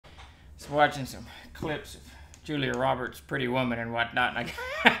watching some clips of Julia Roberts' Pretty Woman and whatnot, and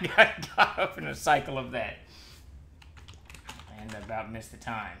I got caught up in a cycle of that. And about missed the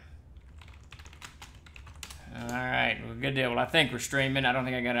time. Alright, well, good deal. Well, I think we're streaming. I don't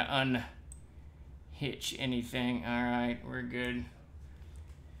think I got to unhitch anything. Alright, we're good.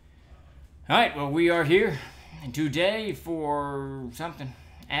 Alright, well, we are here today for something.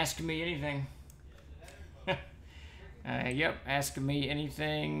 Ask Me Anything. Yep, Ask Me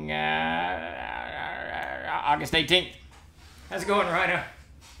Anything. August 18th. How's it going, Rhino?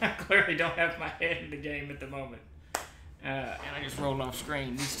 I clearly don't have my head in the game at the moment. And I just rolled off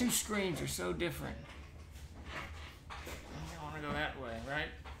screen. These two screens are so different. I want to go that way, right?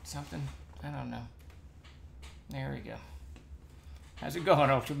 Something? I don't know. There we go. How's it going,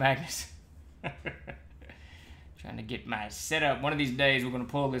 Ultra Magnus? Trying to get my setup. One of these days we're going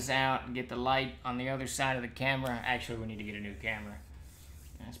to pull this out and get the light on the other side of the camera. Actually, we need to get a new camera.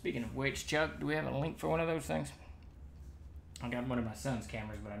 Speaking of which, Chuck, do we have a link for one of those things? I got one of my son's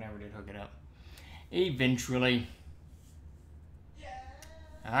cameras, but I never did hook it up. Eventually.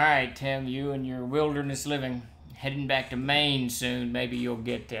 Alright, Tim, you and your wilderness living. Heading back to Maine soon. Maybe you'll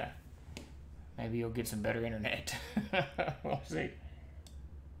get some better internet. We'll see.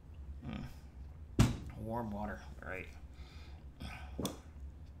 Warm water, right.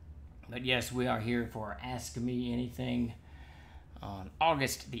 But yes, we are here for Ask Me Anything on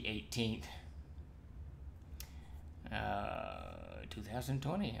August the 18th.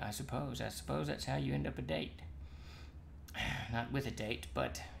 2020, I suppose. I suppose that's how you end up a date. Not with a date,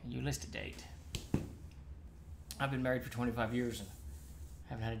 but you list a date. I've been married for 25 years and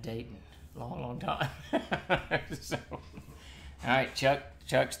haven't had a date in a long, long time. So, all right,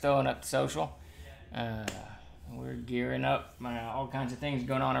 Chuck's throwing up the social. We're gearing up. All kinds of things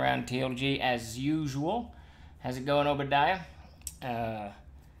going on around TLG as usual. How's it going, Obadiah?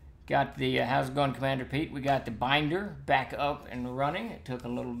 Got the, how's it going, Commander Pete? We got the binder back up and running. It took a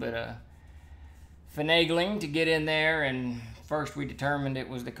little bit of finagling to get in there, and first we determined it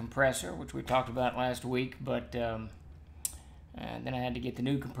was the compressor, which we talked about last week, but then I had to get the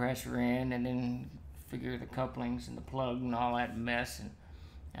new compressor in and then figure the couplings and the plug and all that mess,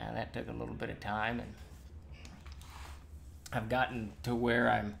 and that took a little bit of time, and I've gotten to where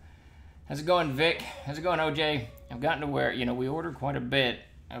I'm... How's it going, Vic? How's it going, OJ? I've gotten to where, you know, we ordered quite a bit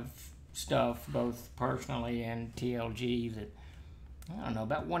of stuff, both personally and TLG, that, I don't know,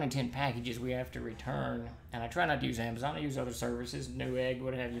 about 1 in 10 packages we have to return, and I try not to use Amazon. I use other services, Newegg,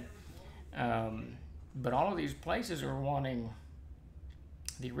 what have you. But all of these places are wanting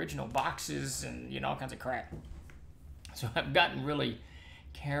the original boxes and, you know, all kinds of crap. So I've gotten really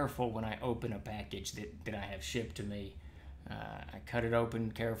careful when I open a package that I have shipped to me. I cut it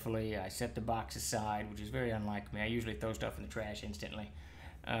open carefully. I set the box aside, which is very unlike me. I usually throw stuff in the trash instantly,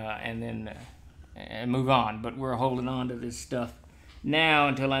 and then and move on. But we're holding on to this stuff now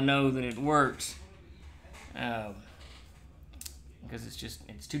until I know that it works, because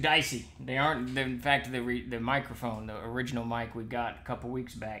it's too dicey. They aren't. In fact, the microphone, the original mic we got a couple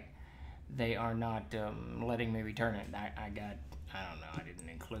weeks back, they are not letting me return it. I don't know. I didn't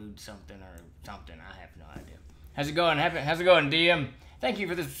include something or something. I have no idea. How's it going? How's it going, DM? Thank you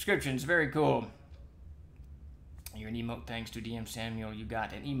for the subscription. It's very cool. You're an emote thanks to DM Samuel. You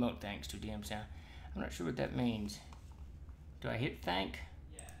got an emote thanks to DM Samuel. I'm not sure what that means. Do I hit thank?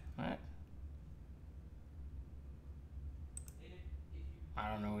 Yeah. What? I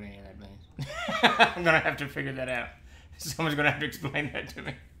don't know what any of that means. I'm going to have to figure that out. Someone's going to have to explain that to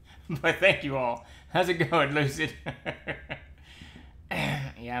me. But thank you all. How's it going, Lucid?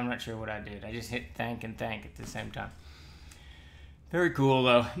 Yeah, I'm not sure what I did. I just hit thank and thank at the same time. Very cool,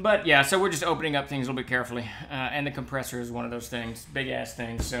 though. But, yeah, so we're just opening up things a little bit carefully. And the compressor is one of those things, big-ass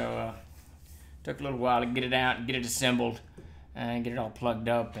things. So, took a little while to get it out and get it assembled and get it all plugged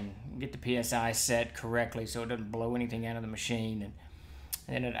up and get the PSI set correctly so it doesn't blow anything out of the machine.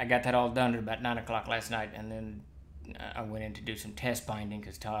 And then I got that all done at about 9 o'clock last night. And then I went in to do some test binding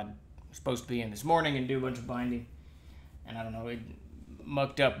because Todd was supposed to be in this morning and do a bunch of binding. And I don't know, it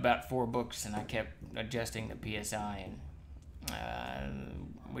mucked up about 4 books, and I kept adjusting the PSI,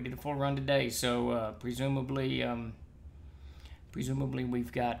 and we did a full run today. So presumably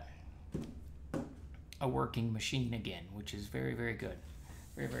we've got a working machine again, which is very, very good,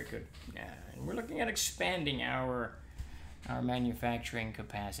 very, very good. And we're looking at expanding our manufacturing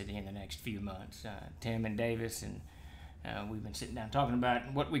capacity in the next few months. Tim and Davis and we've been sitting down talking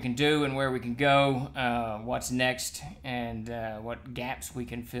about what we can do and where we can go, what's next, and what gaps we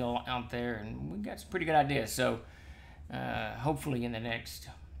can fill out there. And we've got some pretty good ideas. So hopefully in the next,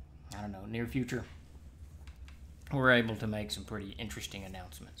 I don't know, near future, we're able to make some pretty interesting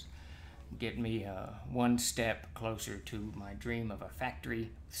announcements. get me one step closer to my dream of a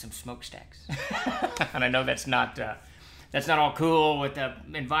factory with some smokestacks. And I know that's not all cool with the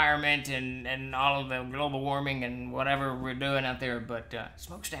environment and all of the global warming and whatever we're doing out there, but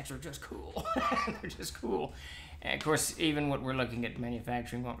smokestacks are just cool. They're just cool. And of course, even what we're looking at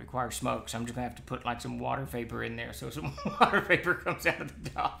manufacturing won't require smoke, so I'm just gonna have to put like some water vapor in there, so some water vapor comes out of the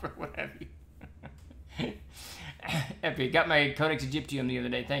top or what have you. Epi, got my Codex Egyptium the other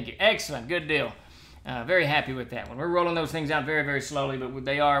day. Thank you. Excellent. Good deal. Very happy with that one. We're rolling those things out very, very slowly, but we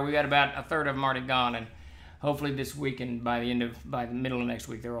got about a third of them already gone, and hopefully this week and by the middle of next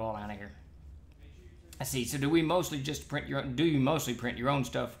week, they're all out of here. I see. So do you mostly print your own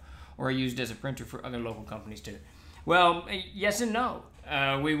stuff, or are you used as a printer for other local companies too? Well, yes and no.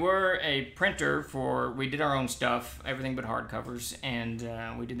 We were a printer we did our own stuff, everything but hardcovers, and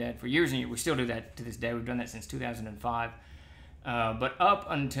we did that for years and years. We still do that to this day. We've done that since 2005. But up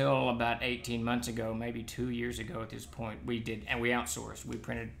until about 18 months ago, maybe 2 years ago at this point, we outsourced. We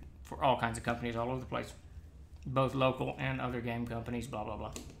printed for all kinds of companies all over the place, both local and other game companies, blah, blah,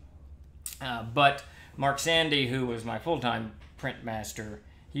 blah. But Mark Sandy, who was my full-time print master,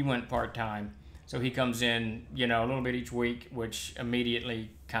 he went part-time. So he comes in, a little bit each week, which immediately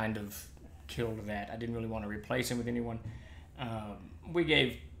kind of killed that. I didn't really want to replace him with anyone. We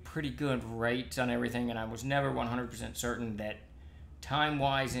gave pretty good rates on everything, and I was never 100% certain that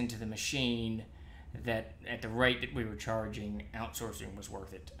time-wise into the machine, that at the rate that we were charging, outsourcing was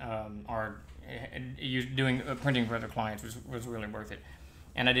worth it. Or doing printing for other clients was really worth it.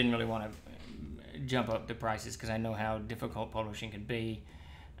 And I didn't really want to jump up the prices because I know how difficult publishing can be.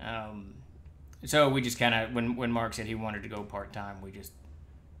 So we just kind of, when Mark said he wanted to go part-time, we just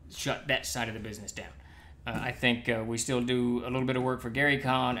shut that side of the business down. I think we still do a little bit of work for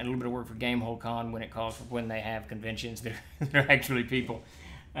GaryCon and a little bit of work for GameholeCon when they have conventions that are actually people,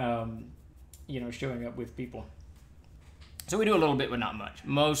 showing up with people. So we do a little bit, but not much.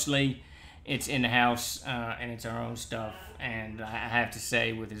 Mostly it's in-house and it's our own stuff. And I have to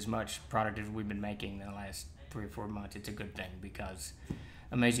say, with as much product as we've been making in the last 3 or 4 months, it's a good thing because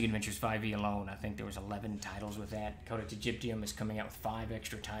Amazing Adventures 5e alone, I think there was 11 titles with that. Codex Egyptium is coming out with 5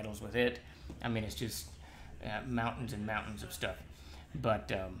 extra titles with it. I mean, it's just mountains and mountains of stuff.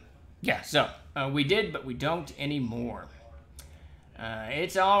 But, yeah, so we did, but we don't anymore.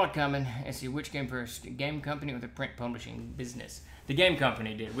 It's all coming. Let's see, which came first? Game company or the print publishing business? The game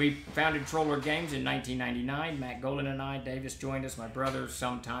company did. We founded Troller Games in 1999. Matt Golan and I, Davis joined us, my brother,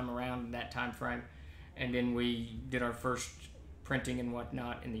 sometime around that time frame. And then we did our first printing and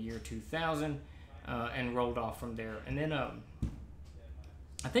whatnot in the year 2000 and rolled off from there. And then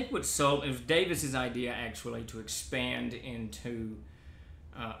I think it was Davis's idea actually to expand into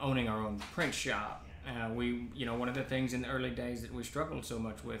owning our own print shop. One of the things in the early days that we struggled so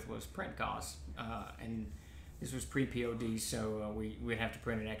much with was print costs, and this was pre-POD, so we'd have to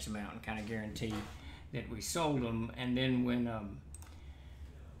print an X amount and kind of guarantee that we sold them. And then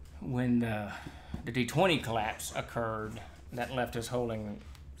when the D20 collapse occurred, that left us holding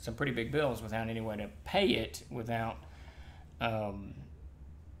some pretty big bills without any way to pay it, without no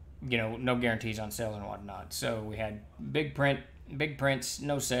guarantees on sales and whatnot. So we had big prints,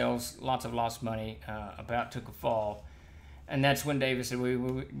 no sales, lots of lost money, about took a fall. And that's when Davis said,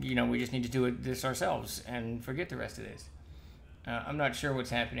 we just need to do this ourselves and forget the rest of this. I'm not sure what's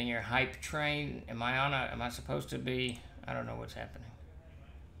happening here. Hype train, am I supposed to be? I don't know what's happening.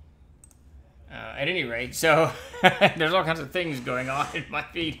 At any rate, so there's all kinds of things going on in my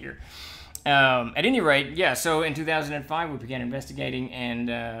feed here. At any rate, yeah, so in 2005 we began investigating,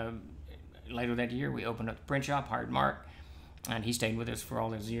 and later that year we opened up the print shop, hired Mark, and he stayed with us for all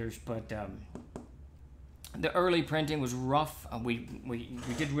those years. But the early printing was rough. We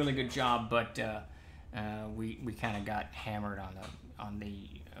did a really good job, but we kind of got hammered on the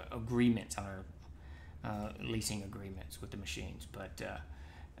agreements, on our leasing agreements with the machines. But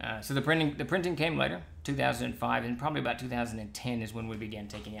so the printing came later, 2005, and probably about 2010 is when we began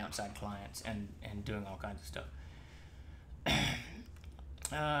taking outside clients and doing all kinds of stuff.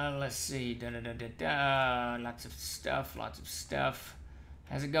 Let's see, lots of stuff.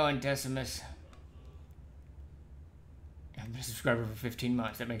 How's it going, Decimus? I've been a subscriber for 15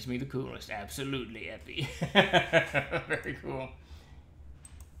 months. That makes me the coolest. Absolutely, Epi. Very cool.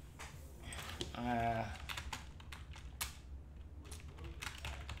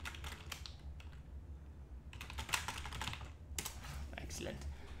 Excellent.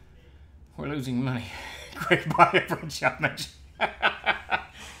 We're losing money. Quick buy a print shop mention.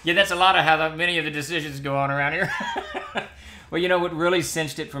 Yeah, that's a lot of how many of the decisions go on around here. Well, what really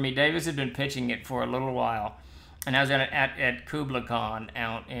cinched it for me, Davis had been pitching it for a little while. And I was at Kubla Khan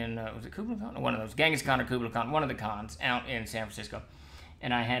out in, was it Kubla Khan? One of those, Genghis Khan or Kubla Khan, one of the cons out in San Francisco.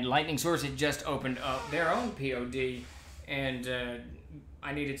 And I had Lightning Source had just opened up their own POD, and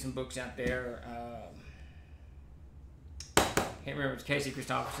I needed some books out there. Can't remember if it was Casey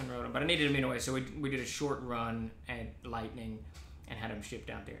Christopherson wrote them, but I needed them anyway, so we did a short run at Lightning and had them shipped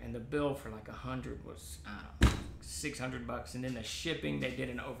out there. And the bill for like 100 was, I don't know, $600, and then the shipping, they did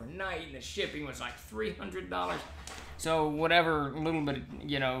an overnight, and the shipping was like $300. So whatever little bit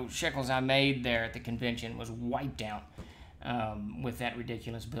of, shekels I made there at the convention was wiped out with that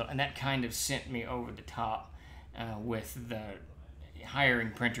ridiculous bill, and that kind of sent me over the top with the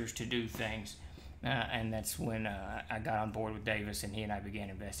hiring printers to do things. And that's when I got on board with Davis, and he and I began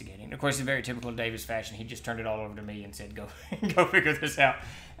investigating. And of course, in very typical Davis fashion, he just turned it all over to me and said, "Go, go figure this out."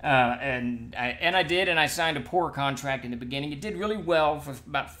 And I did, and I signed a poor contract in the beginning. It did really well for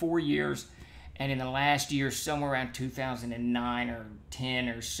about 4 years, and in the last year, somewhere around 2009 or 10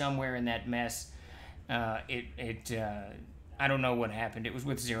 or somewhere in that mess, I don't know what happened. It was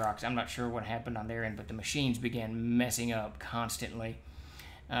with Xerox. I'm not sure what happened on their end, but the machines began messing up constantly.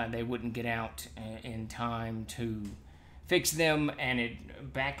 They wouldn't get out in time to fix them, and it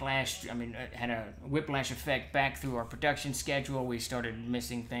had a whiplash effect back through our production schedule. We started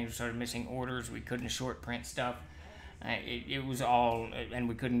missing things, we started missing orders, we couldn't short print stuff. It was all, and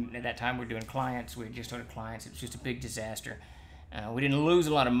we couldn't, at that time we were doing clients, we had just started clients, it was just a big disaster. We didn't lose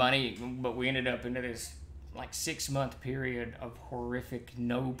a lot of money, but we ended up into this like 6-month period of horrific,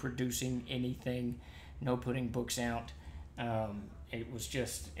 no producing anything, no putting books out. It was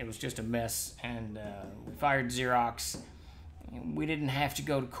just a mess, and we fired Xerox. We didn't have to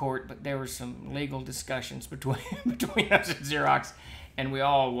go to court, but there were some legal discussions between us and Xerox, and we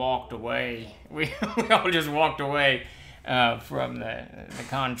all walked away. We all just walked away from the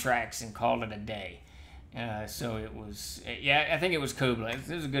contracts and called it a day. So it was, I think it was Kubla. It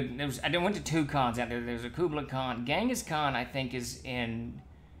was a good. I went to 2 cons out there. There was a Kubla Khan. Genghis Khan, I think, is in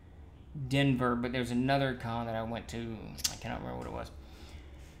Denver, but there's another con that I went to. I cannot remember what it was.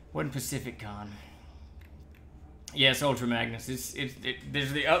 Wasn't Pacific Con. Yes, Ultra Magnus.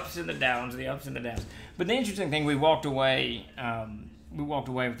 There's the ups and the downs, But the interesting thing, we walked away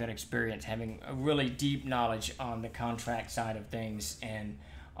with that experience, having a really deep knowledge on the contract side of things and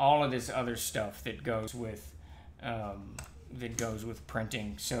all of this other stuff that goes with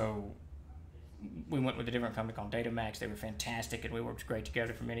printing. So we went with a different company called Datamax. They were fantastic, and we worked great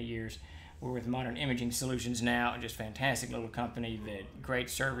together for many years. We're with Modern Imaging Solutions now, just fantastic little company, that great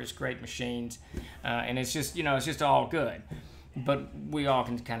service, great machines, and it's just all good. But we all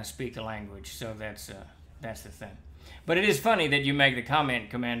can kind of speak the language, so that's the thing. But it is funny that you make the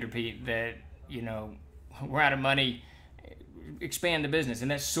comment, Commander Pete, that we're out of money, expand the business, and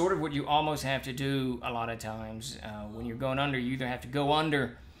that's sort of what you almost have to do a lot of times when you're going under. You either have to go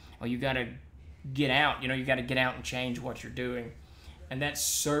under, or you got to get out. You got to get out and change what you're doing. And that's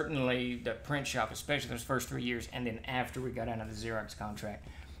certainly the print shop, especially those first 3 years, and then after we got out of the Xerox contract,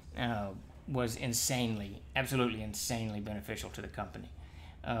 was absolutely insanely beneficial to the company.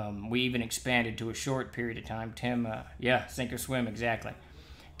 We even expanded to a short period of time. Tim, sink or swim, exactly.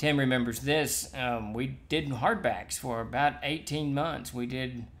 Tim remembers this. We did hardbacks for about 18 months. We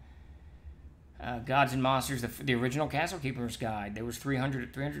did Gods and Monsters, the original Castle Keeper's Guide. There was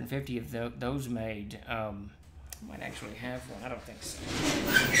 350 of those made. I might actually have one. I don't think so.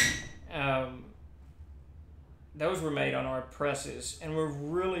 Those were made on our presses, and were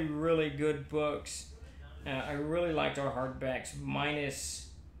really, really good books. I really liked our hardbacks, minus,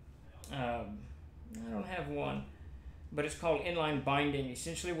 I don't have one, but it's called inline binding.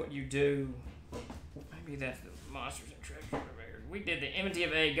 Essentially what you do, maybe that's the Monsters and Treasures. We did the M&T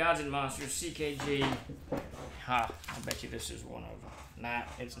of A, Gods and Monsters, CKG. I bet you this is one of them. Nah,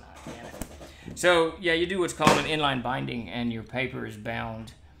 it's not. Damn it. So you do what's called an inline binding, and your paper is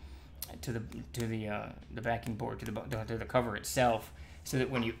bound to the backing board, to the cover itself, so that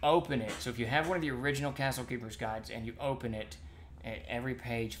when you open it, so if you have one of the original Castle Keeper's Guides and you open it, every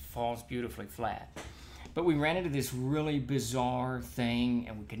page falls beautifully flat. But we ran into this really bizarre thing,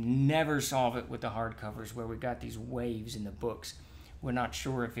 and we could never solve it with the hardcovers, where we got these waves in the books. We're not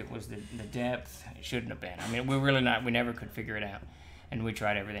sure if it was the depth. It shouldn't have been. I mean, we never could figure it out. And we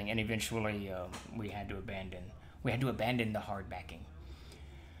tried everything, and eventually we had to abandon the hardbacking.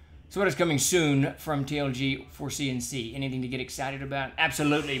 So what is coming soon from TLG for CNC? Anything to get excited about?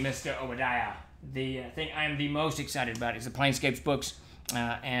 Absolutely, Mr. Obadiah. The thing I am the most excited about is the Planescapes books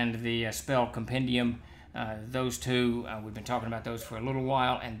and the Spell Compendium. Those two, we've been talking about those for a little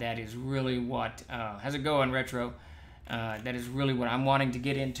while, and that is really what, how's it going, Retro? That is really what I'm wanting to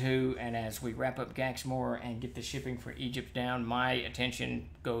get into, and as we wrap up 𝚃𝚘𝚕𝚔 and get the shipping for Egypt down, my attention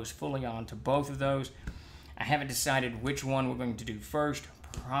goes fully on to both of those. I haven't decided which one we're going to do first.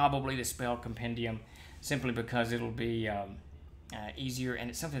 Probably the spell compendium, simply because it'll be easier, and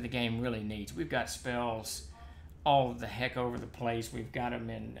it's something the game really needs. We've got spells all the heck over the place. We've got them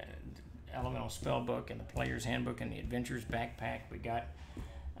in the Elemental Spellbook and the Player's Handbook and the Adventurer's Backpack. We got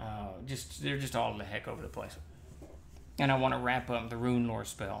they're just all the heck over the place. And I want to wrap up the Rune Lore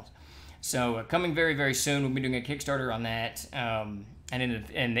spells. So coming very, very soon, we'll be doing a Kickstarter on that. And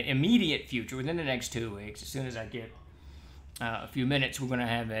in the immediate future, within the next 2 weeks, as soon as I get a few minutes, we're gonna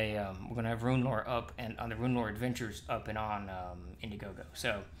have Rune Lore up and on the Rune Lore Adventures up and on Indiegogo.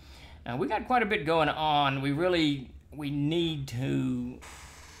 So we got quite a bit going on. We need to.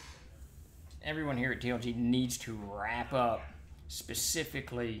 Everyone here at TLG needs to wrap up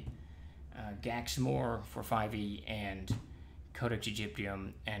specifically 𝚃𝚘𝚘𝚕𝚔 for 5e and Codex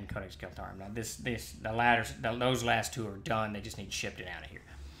Egyptium and Codex 𝚃𝚘𝚘𝚕𝚔. Now those last two are done. They just need shipped it out of here.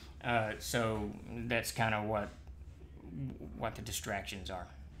 So that's kind of what the distractions are.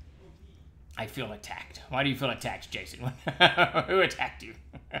 I feel attacked. Why do you feel attacked, Jason? Who attacked you?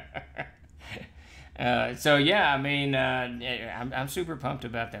 So yeah, I mean, I'm super pumped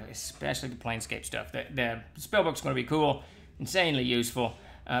about that, especially the Planescape stuff. The spellbook's going to be cool, insanely useful,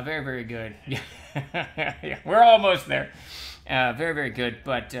 very, very good. Yeah, we're almost there. Very, very good.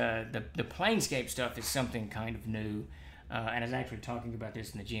 But the Planescape stuff is something kind of new, and I was actually talking about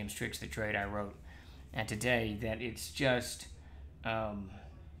this in the GM's Tricks the Trade I wrote today. That it's just, I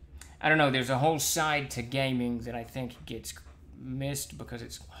don't know. There's a whole side to gaming that I think gets missed because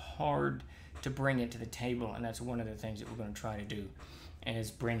it's hard to bring it to the table, and that's one of the things that we're going to try to do, is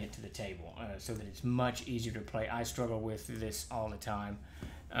bring it to the table so that it's much easier to play. I struggle with this all the time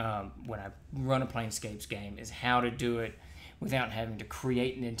when I run a Planescapes game, is how to do it without having to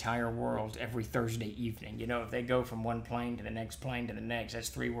create an entire world every Thursday evening. You know, if they go from one plane to the next plane to the next, that's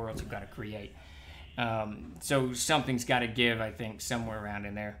 3 worlds you've got to create. So something's got to give, I think, somewhere around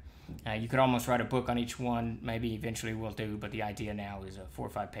in there. You could almost write a book on each one, maybe eventually we'll do, but the idea now is a 4 or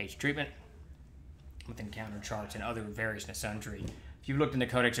 5 page treatment with encounter charts and other various and sundry. If you've looked in the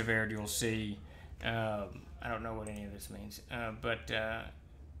Codex of Erd, you'll see, I don't know what any of this means, but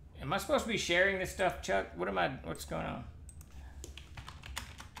am I supposed to be sharing this stuff, Chuck? What's going on?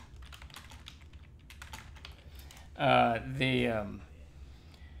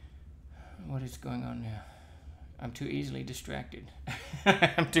 What is going on now? I'm too easily distracted.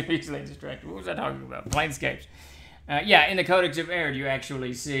 I'm too easily distracted. What was I talking about? Planescapes. Yeah, in the Codex of Erd, you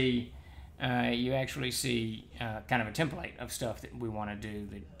actually see kind of a template of stuff that we want to do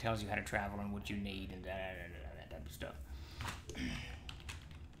that tells you how to travel and what you need and that type of stuff.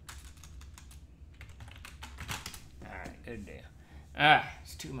 All right, good deal.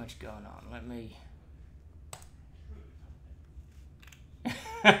 There's too much going on. Let me.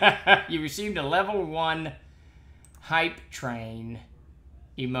 You received a level 1 hype train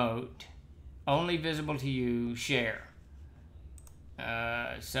emote, only visible to you. Share.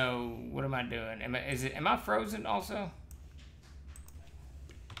 So what am I doing? Am I frozen also?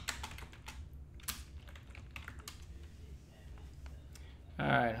 All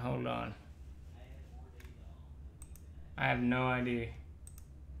right, hold on. I have no idea.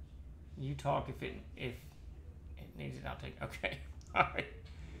 You talk if it needs it. I'll take. Okay. All right.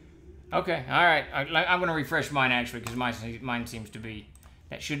 Okay. All right. I'm going to refresh mine actually because mine seems to be,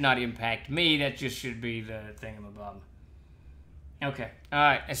 that should not impact me. That just should be the thingamabob. Okay. All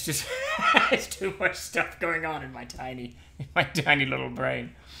right. It's just it's too much stuff going on in my tiny little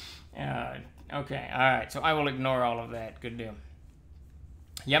brain. Okay. All right. So I will ignore all of that. Good deal.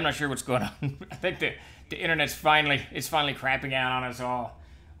 Yeah, I'm not sure what's going on. I think the internet's finally crapping out on us all.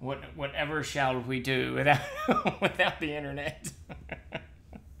 Whatever shall we do without the internet?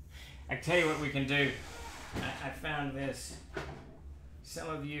 I tell you what we can do. I found this. Some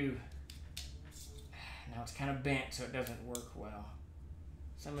of you, now it's kind of bent so it doesn't work well.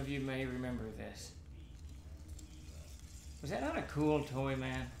 Some of you may remember this. Was that not a cool toy,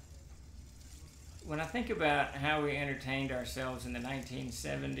 man? When I think about how we entertained ourselves in the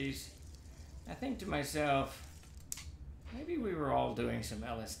 1970s, I think to myself, maybe we were all doing some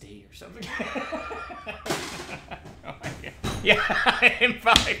LSD or something. Oh my God. Yeah,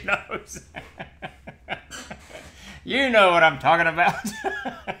 M5 knows. You know what I'm talking about.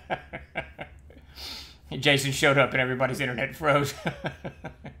 Jason showed up and everybody's internet froze.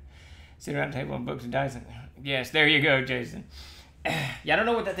 Sit around the table on books and dice. Yes, there you go, Jason. Yeah, I don't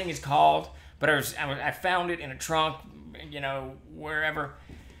know what that thing is called, but I found it in a trunk, you know, wherever,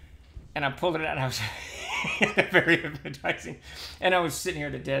 and I pulled it out and I was Very hypnotizing. And I was sitting here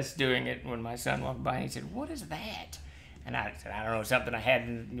at the desk doing it when my son walked by and he said, "What is that?" And I said, "I don't know, something I had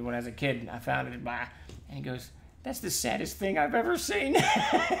when I was a kid, and I found it by." And he goes, "That's the saddest thing I've ever seen."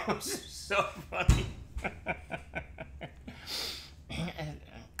 It was so funny.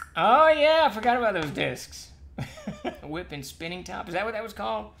 Oh yeah, I forgot about those discs. Whip and spinning top. Is that what that was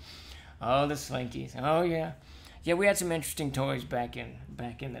called? Oh, the Slinkies. Oh yeah. Yeah, we had some interesting toys back in the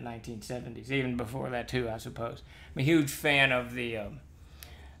 1970s, even before that too, I suppose. I'm a huge fan of the,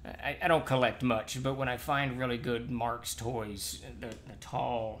 I don't collect much, but when I find really good Marx toys, the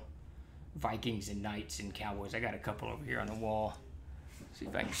tall Vikings and Knights and Cowboys, I got a couple over here on the wall. See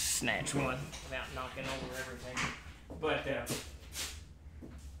if I can snatch one without knocking over everything. But, let's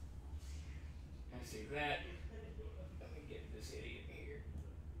see that. Let me get this idiot here.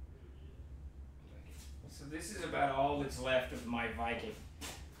 So this is about all that's left of my Viking.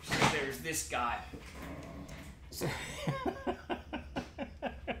 So there's this guy. So look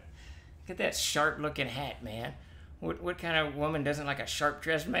at that sharp-looking hat, man. What kind of woman doesn't like a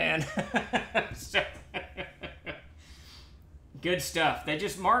sharp-dressed man? So, good stuff. They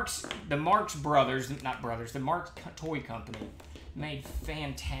just the Marx brothers, not brothers, the Marx Toy Company made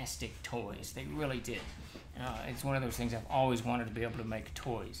fantastic toys. They really did. It's one of those things I've always wanted to be able to make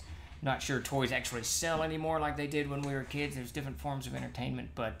toys. Not sure toys actually sell anymore like they did when we were kids. There's different forms of entertainment,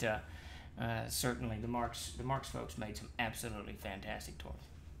 but certainly the Marx folks made some absolutely fantastic toys.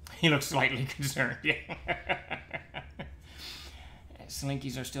 He looks slightly concerned. Yeah.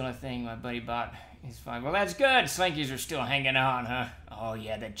 Slinkies are still a thing. My buddy bought his fine. Well, that's good. Slinkies are still hanging on, huh? Oh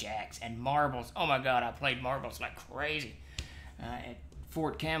yeah, the jacks and marbles. Oh my God, I played marbles like crazy. At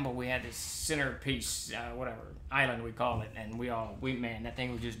Fort Campbell, we had this centerpiece, whatever island we call it, and man, that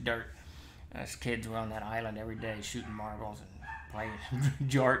thing was just dirt. Us kids were on that island every day shooting marbles and playing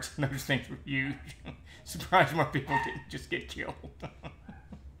jarts, and those things were huge. Surprised more people didn't just get killed.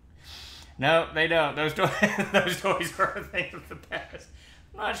 No, they don't. Those toys are a thing of the past.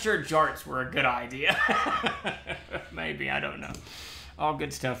 I'm not sure jarts were a good idea. Maybe, I don't know. All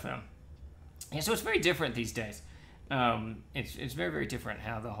good stuff though. Yeah, so it's very different these days. It's very, very different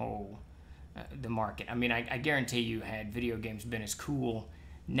how the whole the market. I mean, I guarantee you, had video games been as cool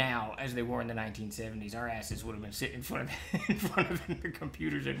now as they were in the 1970s, our asses would have been sitting in front of the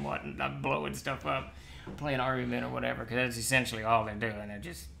computers and whatnot, blowing stuff up, playing argument or whatever, because that's essentially all they're doing. They're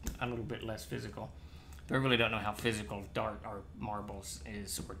just a little bit less physical. But I really don't know how physical dart or marbles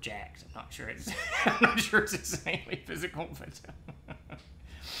is, or jacks. I'm not sure it's insanely physical, but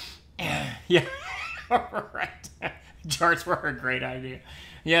yeah, right. Jarts were a great idea.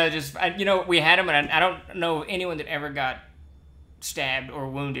 Yeah, we had them, and I don't know anyone that ever got stabbed or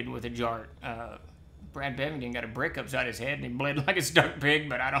wounded with a jart. Brad Bevington got a brick upside his head and he bled like a stuck pig,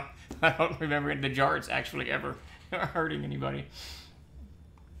 but I don't remember the jarts actually ever hurting anybody.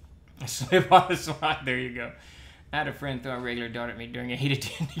 Slip on the slide, there you go. I had a friend throw a regular dart at me during a heated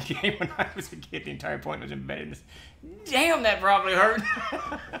D&D game when I was a kid. The entire point was embedded in this. Damn, that probably hurt.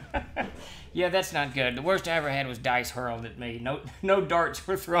 Yeah, that's not good. The worst I ever had was dice hurled at me. No darts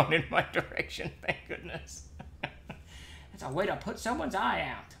were thrown in my direction, thank goodness. That's a way to put someone's eye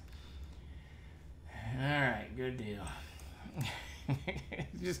out. All right, good deal.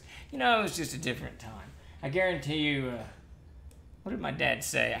 It's just a different time. I guarantee you, what did my dad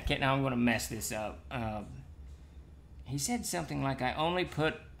say? I'm going to mess this up. He said something like, I only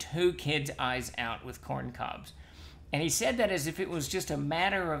put 2 kids' eyes out with corn cobs. And he said that as if it was just a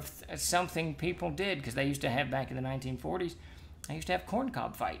matter of something people did, because they used to have, back in the 1940s, they used to have corn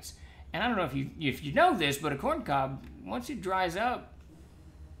cob fights. And I don't know if you know this, but a corn cob, once it dries up,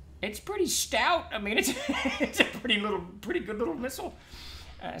 it's pretty stout. I mean, it's a pretty good little missile.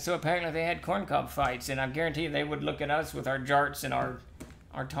 So apparently they had corn cob fights, and I guarantee you they would look at us with our jarts and our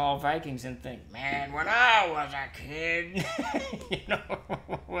tall Vikings and think, man, when I was a kid,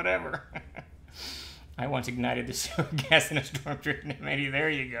 whatever. I once ignited the gas in a stormtrooper. Maybe there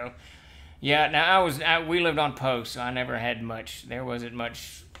you go. Yeah, now we lived on post, so I never had much. There wasn't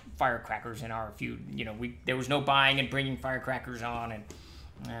much firecrackers in our feud. There was no buying and bringing firecrackers on, and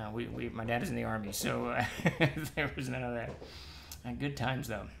my dad is in the Army, so there was none of that. Good times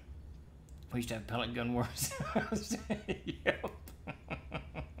though. We used to have pellet gun wars. Yep.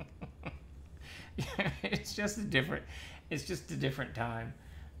 It's just a different time.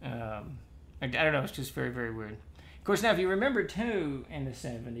 I don't know. It's just very, very weird. Of course, now if you remember too, in the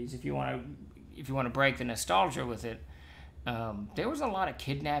 70s, if you want to break the nostalgia with it, There was a lot of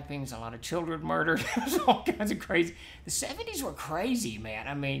kidnappings, a lot of children murdered. There was all kinds of crazy. The 70s were crazy, man.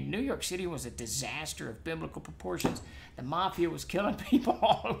 I mean, New York City was a disaster of biblical proportions. The mafia was killing people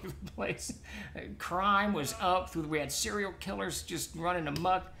all over the place. Crime was up. We had serial killers just running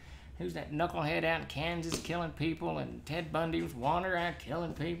amok. Who's that knucklehead out in Kansas killing people? And Ted Bundy was wandering around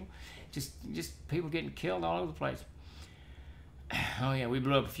killing people. Just people getting killed all over the place. Oh, yeah, we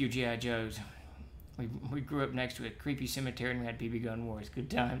blew up a few G.I. Joes. We grew up next to a creepy cemetery and we had BB gun wars.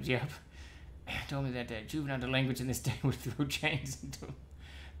 Good times, yep. Told me that juvenile delinquents in this state would throw chains into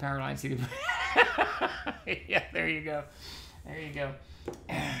power lines. Yeah, there you go. There you go.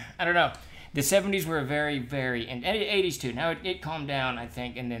 I don't know. The 70s were very, very, and 80s too. Now it calmed down, I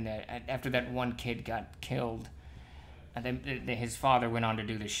think, and then after that one kid got killed, and then his father went on to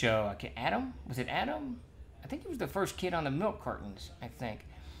do the show. Adam? Was it Adam? I think he was the first kid on the milk cartons, I think.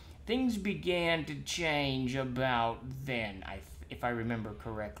 Things began to change about then, if I remember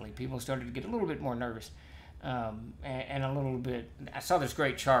correctly. People started to get a little bit more nervous, and a little bit. I saw this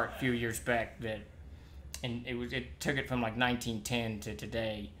great chart a few years back and it took it from like 1910 to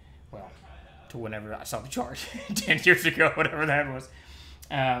today, well, to whenever I saw the chart 10 years ago, whatever that was,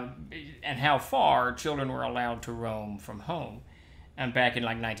 and how far children were allowed to roam from home. And back in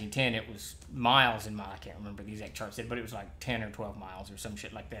like 1910, it was miles and miles. I can't remember the exact chart said, but it was like 10 or 12 miles or some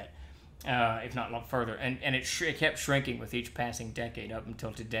shit like that, if not a lot further. And it kept shrinking with each passing decade up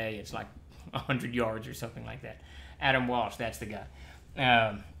until today. It's like 100 yards or something like that. Adam Walsh, that's the guy.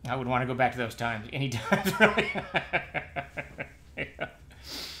 I would want to go back to those times anytime, really.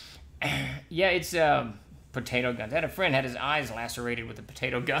 Yeah, it's potato guns. I had a friend had his eyes lacerated with a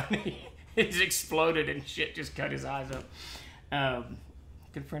potato gun. It just exploded and shit just cut his eyes up.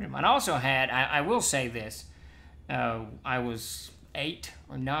 Good friend of mine. I also had, I will say this, I was 8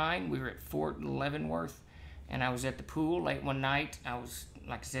 or 9. We were at Fort Leavenworth, and I was at the pool late one night. I was,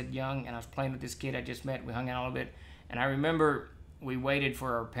 like I said, young, and I was playing with this kid I just met. We hung out a little bit, and I remember we waited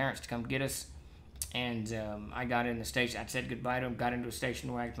for our parents to come get us, and I got in the station. I said goodbye to him, got into a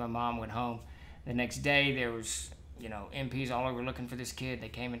station wagon. My mom went home. The next day, there was, MPs all over looking for this kid. They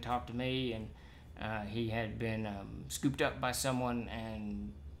came and talked to me, and he had been scooped up by someone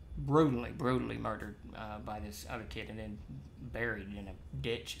and brutally murdered by this other kid and then buried in a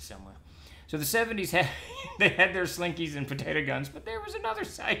ditch somewhere. So the 70s they had their slinkies and potato guns, but there was another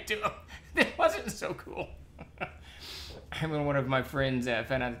side to them that wasn't so cool. I remember one of my friends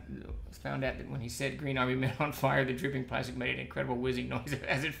found out that when he set Green Army Men on fire, the dripping plastic made an incredible whizzing noise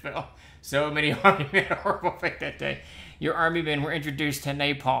as it fell. So many Army men had a horrible fate that day. Your Army men were introduced to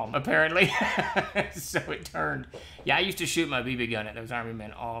napalm, apparently. So it turned. Yeah, I used to shoot my BB gun at those Army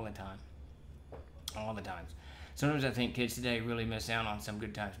men all the time. All the times. Sometimes I think kids today really miss out on some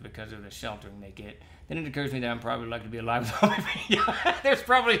good times because of the sheltering they get. Then it occurs to me that I'm probably lucky to be alive with all my baby. There's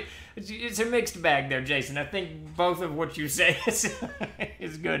probably, it's a mixed bag there, Jason. I think both of what you say is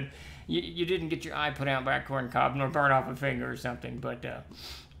good. You didn't get your eye put out by a corn cob nor burn off a finger or something, but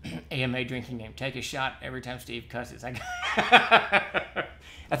AMA drinking game. Take a shot every time Steve cusses. I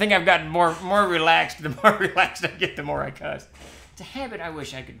think I've gotten more relaxed. The more relaxed I get, the more I cuss. It's a habit I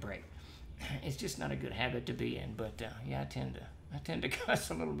wish I could break. It's just not a good habit to be in, but yeah, I tend to cuss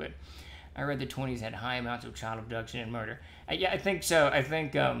a little bit. I read the 20s had high amounts of child abduction and murder. Yeah, I think so. I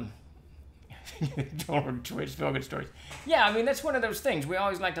think Twitch feel good stories. Yeah, I mean that's one of those things. We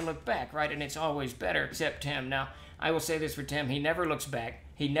always like to look back, right? And it's always better, except Tim. Now, I will say this for Tim: he never looks back.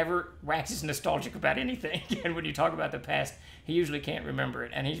 He never waxes nostalgic about anything. And when you talk about the past, he usually can't remember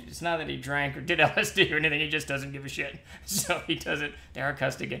it. And it's not that he drank or did LSD or anything. He just doesn't give a shit. So he doesn't. There are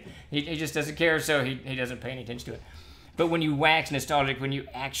cussed again. He just doesn't care. So he doesn't pay any attention to it. But when you wax nostalgic, when you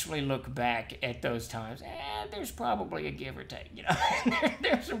actually look back at those times, there's probably a give or take.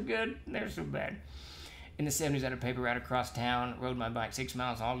 There's some good, there's some bad. In the 70s, I had a paper route across town, rode my bike 6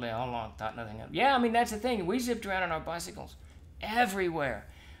 miles all day, all long, thought nothing of it. Yeah, I mean, that's the thing. We zipped around on our bicycles everywhere.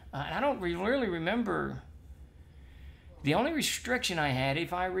 And I don't really remember. The only restriction I had,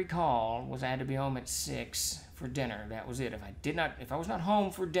 if I recall, was I had to be home at 6 for dinner. That was it. If I was not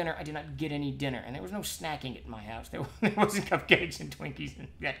home for dinner, I did not get any dinner. And there was no snacking at my house. There wasn't cupcakes and Twinkies and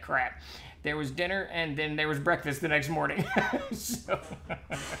that crap. There was dinner, and then there was breakfast the next morning. So,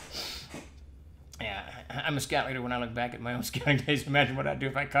 yeah, I'm a scout leader. When I look back at my own scouting days, imagine what I'd do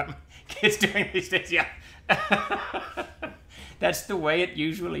if I caught my kids doing these days. Yeah. That's the way it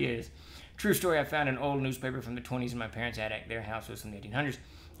usually is. True story, I found an old newspaper from the 20s in my parents' attic. Their house was from the 1800s.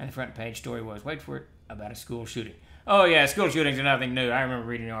 And the front page story was, wait for it, about a school shooting. Oh yeah, school shootings are nothing new. I remember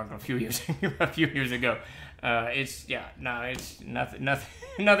reading an article a few years ago. It's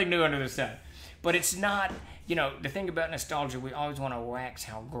nothing new under the sun. But it's not, you know, the thing about nostalgia, we always want to wax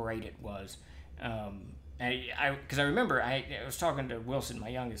how great it was. Because I remember I was talking to Wilson, my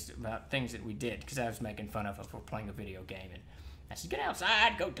youngest, about things that we did, because I was making fun of him for playing a video game. And I said, get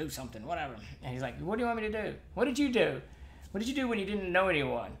outside, go do something, whatever. And he's like, what do you want me to do? What did you do? What did you do when you didn't know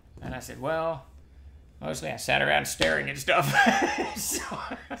anyone? And I said, well, mostly I sat around staring at stuff. So,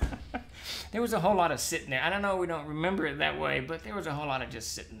 there was a whole lot of sitting there. I don't know, we don't remember it that way, but there was a whole lot of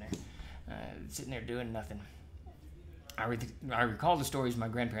just sitting there doing nothing. I recall the stories my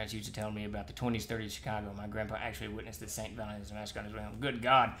grandparents used to tell me about the 20s, 30s Chicago. My grandpa actually witnessed the St. Valentine's Massacre on his way home. Good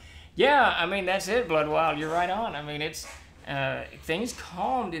God. Yeah, I mean, that's it, Blood Wild. You're right on. I mean, it's things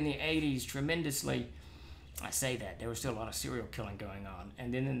calmed in the 80s tremendously. I say that. There was still a lot of serial killing going on.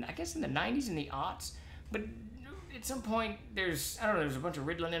 And then, I guess in the 90s and the aughts, but at some point, there's a bunch of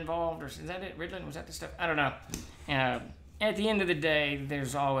Ritalin involved, or is that it? Ritalin, was that the stuff? I don't know. At the end of the day,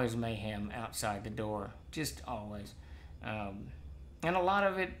 there's always mayhem outside the door. Just always. And a lot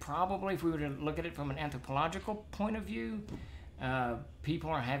of it, probably, if we were to look at it from an anthropological point of view, people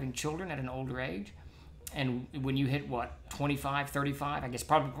are having children at an older age. And when you hit, 25, 35, I guess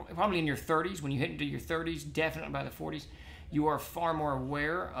probably in your 30s, when you hit into your 30s, definitely by the 40s, you are far more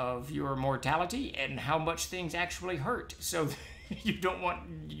aware of your mortality and how much things actually hurt. So you don't want,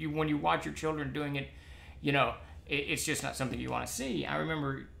 when you watch your children doing it, you know, it's just not something you want to see. I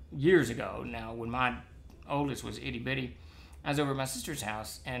remember years ago now, when my oldest was itty bitty, I was over at my sister's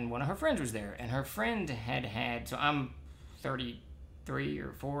house, and one of her friends was there, and her friend had, so I'm 33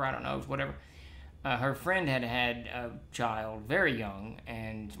 or 4, I don't know, whatever. Her friend had a child very young,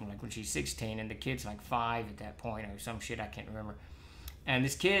 and like when she's 16, and the kid's like 5 at that point, or some shit, I can't remember. And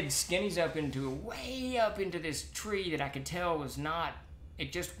this kid skinnies way up into this tree that I could tell was not,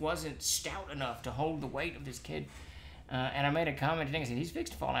 it just wasn't stout enough to hold the weight of this kid. And I made a comment to Nick. I said, he's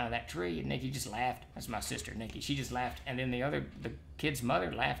fixed to fall out of that tree. And Nikki just laughed. That's my sister, Nikki. She just laughed. And then the kid's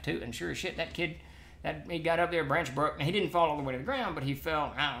mother laughed too. And sure as shit, he got up there, branch broke. And he didn't fall all the way to the ground, but he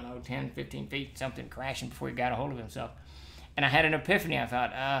fell, I don't know, 10, 15 feet, something, crashing before he got a hold of himself. And I had an epiphany. I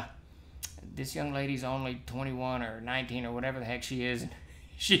thought, this young lady's only 21 or 19 or whatever the heck she is.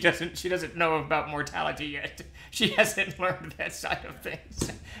 She doesn't know about mortality yet. She hasn't learned that side of things.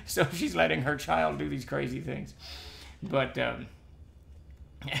 So she's letting her child do these crazy things. But there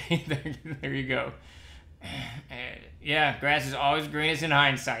you go. Yeah, grass is always greenest in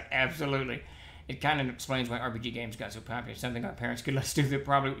hindsight. Absolutely. It kind of explains why RPG games got so popular. Something our parents could let us do that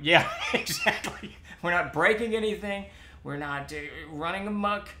probably... Yeah, exactly. We're not breaking anything. We're not running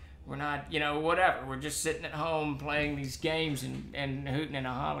amok. We're not, whatever. We're just sitting at home playing these games and hooting and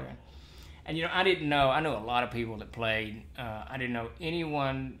hollering. And, I didn't know. I know a lot of people that played. I didn't know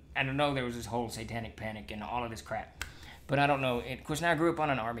anyone. I don't know there was this whole satanic panic and all of this crap. But I don't know. Of course, now I grew up on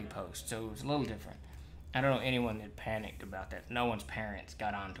an army post, so it was a little different. I don't know anyone that panicked about that. No one's parents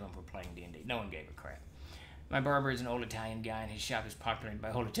got onto him for playing D&D. No one gave a crap. My barber is an old Italian guy, and his shop is populated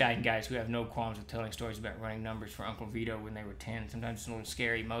by old Italian guys who have no qualms with telling stories about running numbers for Uncle Vito when they were 10. Sometimes it's a little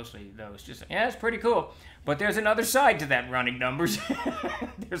scary, mostly, though. It's just, yeah, it's pretty cool. But there's another side to that running numbers.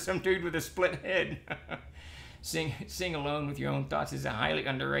 There's some dude with a split head. Sing alone with your own thoughts is a highly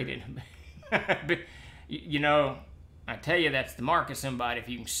underrated. I tell you, that's the mark of somebody if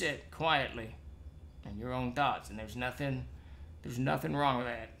you can sit quietly in your own thoughts, and there's nothing wrong with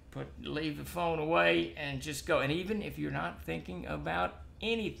that. Leave the phone away and just go. And even if you're not thinking about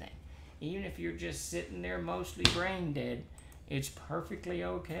anything, even if you're just sitting there mostly brain dead, it's perfectly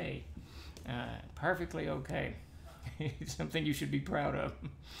okay. Perfectly okay. It's something you should be proud of.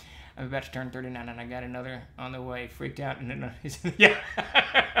 I'm about to turn 39 and I got another on the way. Freaked out. And yeah.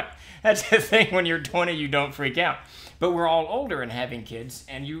 That's the thing. When you're 20, you don't freak out. But we're all older and having kids.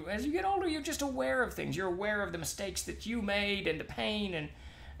 And as you get older, you're just aware of things. You're aware of the mistakes that you made and the pain and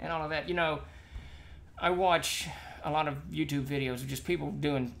all of that. I watch a lot of YouTube videos of just people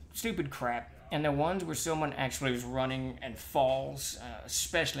doing stupid crap. And the ones where someone actually is running and falls,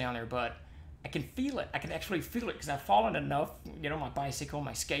 especially on their butt, I can feel it. I can actually feel it because I've fallen enough. My bicycle,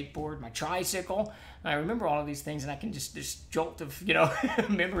 my skateboard, my tricycle. I remember all of these things, and I can just this jolt of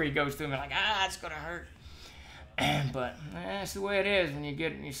memory goes through me like, it's gonna hurt. But that's the way it is when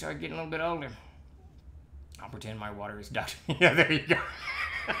you start getting a little bit older. I'll pretend my water is Dr. Yeah, there you go.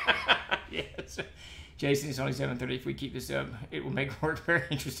 Yes. Jason, it's only 7:30. If we keep this up, it will make work very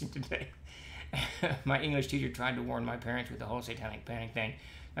interesting today. My English teacher tried to warn my parents with the whole satanic panic thing.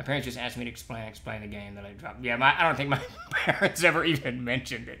 My parents just asked me to explain the game that I dropped. Yeah, I don't think my parents ever even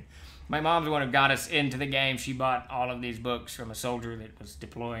mentioned it. My mom's the one who got us into the game. She bought all of these books from a soldier that was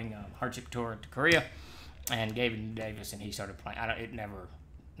deploying a hardship tour to Korea and gave it to Davis, and he started playing. It never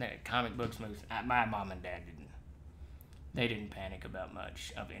comic books, movies. My mom and dad didn't. They didn't panic about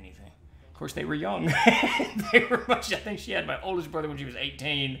much of anything. Of course, they were young. They were much. I think she had my oldest brother when she was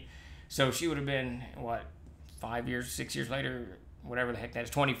 18, so she would have been what, 5 years, 6 years later, whatever the heck that is,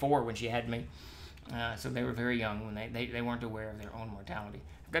 24 when she had me. So they were very young when they weren't aware of their own mortality.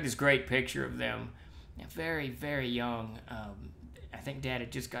 I've got this great picture of them, very, very young. I think Dad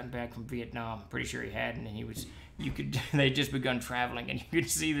had just gotten back from Vietnam. I'm pretty sure he hadn't, and they'd just begun traveling, and you could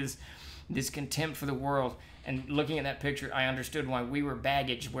see this contempt for the world. And looking at that picture, I understood why we were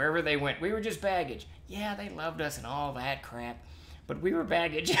baggage. Wherever they went, we were just baggage. Yeah, they loved us and all that crap, but we were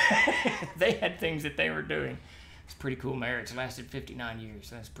baggage. They had things that they were doing. It's a pretty cool marriage. It lasted 59 years,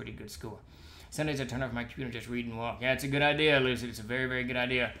 so that's a pretty good score. Sundays I turn off my computer and just read and walk. Yeah, it's a good idea, Lucy. It's a very, very good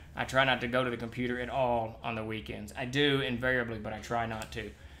idea. I try not to go to the computer at all on the weekends. I do invariably, but I try not to,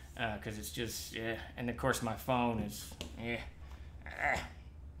 because it's just, yeah. And of course my phone is, yeah.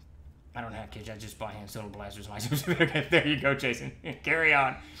 I don't have kids. I just buy hand soda blasters license. There you go, Jason. Carry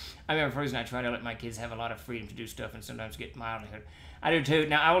on. I mean, for reason I try to let my kids have a lot of freedom to do stuff and sometimes get mildly hurt. I do too.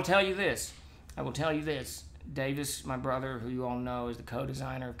 Now, I will tell you this. Davis, my brother, who you all know, is the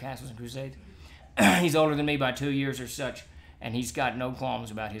co-designer of Castles and Crusades. He's older than me by 2 years or such, and he's got no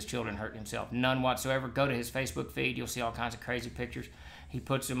qualms about his children hurting himself. None whatsoever. Go to his Facebook feed. You'll see all kinds of crazy pictures. He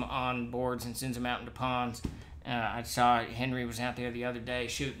puts them on boards and sends them out into ponds. I saw Henry was out there the other day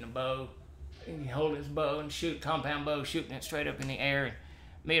shooting a bow. He hold his bow and compound bow, shooting it straight up in the air. And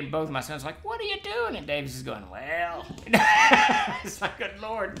me and both of my sons like, what are you doing? And Davis is going, well. It's like, good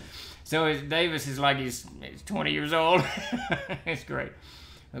Lord. So Davis is like he's 20 years old. It's great.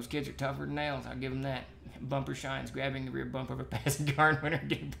 Those kids are tougher than nails. I'll give them that. Bumper shines, grabbing the rear bumper of a passing car and winter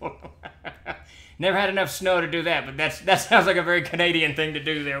getting pulled. Never had enough snow to do that, but that sounds like a very Canadian thing to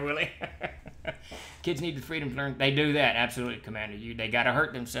do there, Willie. Kids need the freedom to learn. They do that, absolutely, Commander. They got to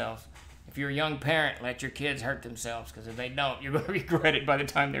hurt themselves. If you're a young parent, let your kids hurt themselves, because if they don't, you're going to regret it by the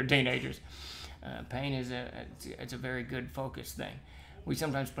time they're teenagers. Pain is a very good focus thing. We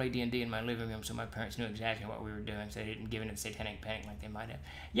sometimes play D&D in my living room, so my parents knew exactly what we were doing, so they didn't give in to satanic panic like they might have.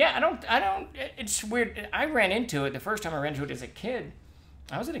 Yeah, I don't, it's weird. I ran into it, the first time I ran into it as a kid,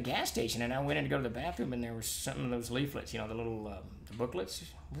 I was at a gas station, and I went in to go to the bathroom, and there was some of those leaflets, the little, the booklets.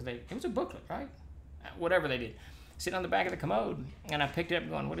 It was a booklet, right? Whatever they did. Sitting on the back of the commode, and I picked it up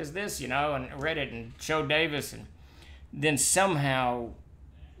going, what is this, and read it and showed Davis, and then somehow,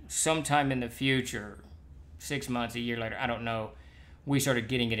 sometime in the future, 6 months, a year later, I don't know, we started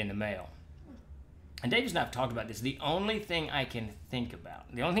getting it in the mail. And Davis and I have talked about this. The only thing I can think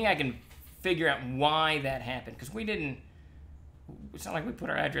about, the only thing I can figure out why that happened, because it's not like we put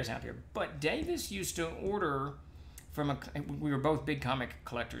our address out there, but Davis used to order from we were both big comic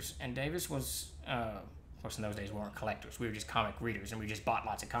collectors, and Davis was, of course in those days we weren't collectors, we were just comic readers, and we just bought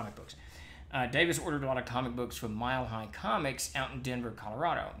lots of comic books. Davis ordered a lot of comic books from Mile High Comics out in Denver,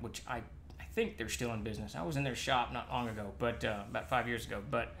 Colorado, which I think they're still in business. I was in their shop not long ago, but about 5 years ago.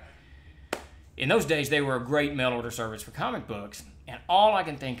 But in those days, they were a great mail order service for comic books. And all I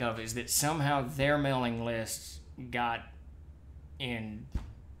can think of is that somehow their mailing lists got in,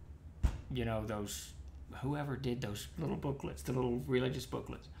 those, whoever did those little booklets, the little religious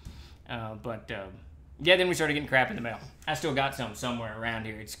booklets. Yeah, then we started getting crap in the mail. I still got some somewhere around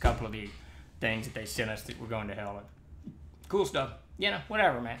here. It's a couple of the things that they sent us that were going to hell. Cool stuff.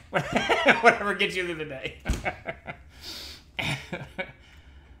 Whatever, man. Whatever gets you through the day.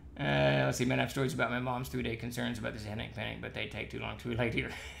 Let's see, man, I have stories about my mom's 3-day concerns about this headache panic, but they take too long to relate here.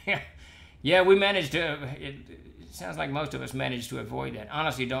 Yeah, we managed to, it sounds like most of us managed to avoid that.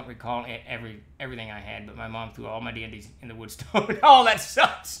 Honestly, don't recall everything I had, but my mom threw all my D&Ds in the wood stove. Oh, that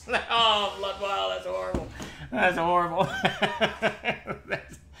sucks. Oh, wow, that's horrible. That's horrible.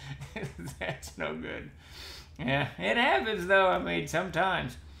 That's no good. Yeah, it happens, though. I mean,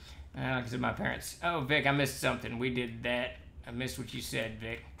 sometimes. Like I said, my parents. Oh, Vic, I missed something. We did that. I missed what you said,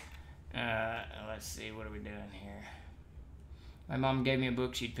 Vic. Let's see. What are we doing here? My mom gave me a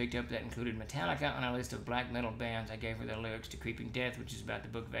book she'd picked up that included Metallica on a list of black metal bands. I gave her the lyrics to Creeping Death, which is about the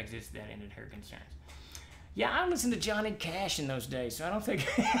Book of Exodus. That ended her concerns. Yeah, I listened to Johnny Cash in those days, so I don't think...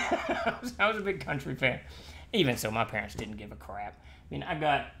 I was a big country fan. Even so, my parents didn't give a crap. I mean, I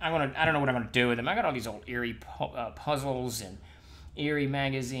don't know what I'm going to do with them. I got all these old eerie puzzles and eerie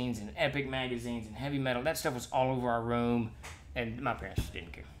magazines and epic magazines and heavy metal. That stuff was all over our room, and my parents just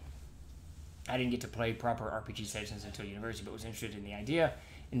didn't care. I didn't get to play proper RPG sessions until university, but was interested in the idea.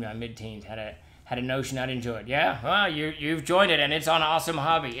 In my mid-teens, had a notion I'd enjoy it. Yeah, well, you've joined it, and it's an awesome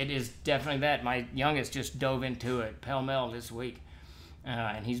hobby. It is definitely that. My youngest just dove into it pell-mell this week.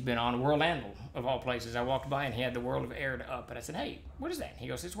 And he's been on World Anvil, of all places. I walked by and he had the World of Air up, and I said, "Hey, what is that?" He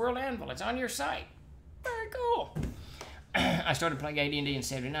goes, "It's World Anvil. It's on your site." Very cool. I started playing AD&D in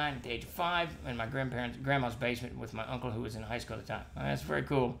 '79 at the age of 5 in my grandma's basement with my uncle who was in high school at the time. That's very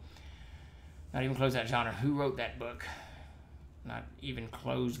cool. Not even close that genre. Who wrote that book? Not even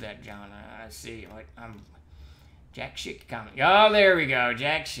close that genre. I see. Like, Jack Schick comic. Oh, there we go.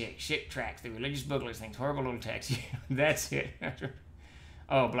 Jack Schick. Schick Tracks. The religious booklets things. Horrible little text. That's it.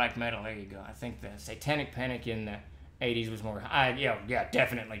 Oh, black metal. There you go. I think the Satanic Panic in the 80s was more... yeah,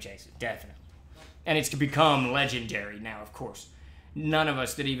 definitely, Jason. Definitely. And it's become legendary now, of course. None of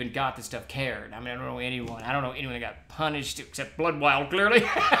us that even got this stuff cared. I mean, I don't know anyone that got punished except Bloodwild, clearly.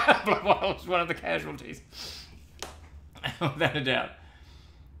 Bloodwild was one of the casualties. Without a doubt.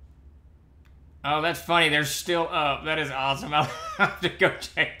 Oh, that's funny. They're still up. That is awesome. I'll have to go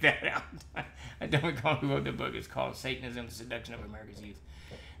check that out. I don't recall who wrote the book. It's called Satanism, the Seduction of America's Youth.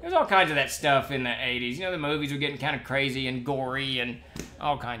 There's all kinds of that stuff in the 80s. You know, the movies were getting kind of crazy and gory and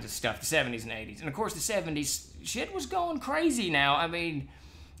all kinds of stuff, the 70s and 80s. And, of course, the 70s, shit was going crazy now. I mean,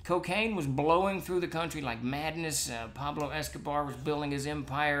 cocaine was blowing through the country like madness. Pablo Escobar was building his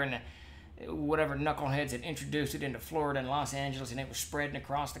empire, and whatever knuckleheads had introduced it into Florida and Los Angeles, and it was spreading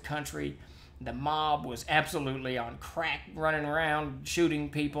across the country. The mob was absolutely on crack, running around, shooting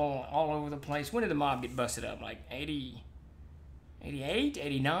people all over the place. When did the mob get busted up? Like 80... 88,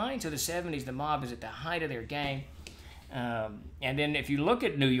 89, so the 70s, the mob is at the height of their game. And then if you look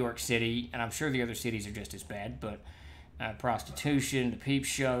at New York City, and I'm sure the other cities are just as bad, but prostitution, the peep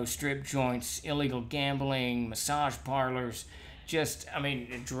show, strip joints, illegal gambling, massage parlors,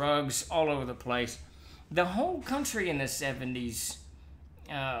 drugs all over the place. The whole country in the 70s,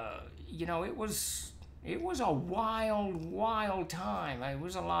 it was a wild time. It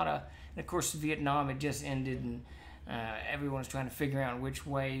was a lot of, and of course, Vietnam had just ended, and everyone's trying to figure out which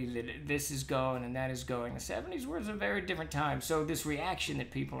way that this is going and that is going. The 70s was a very different time. So this reaction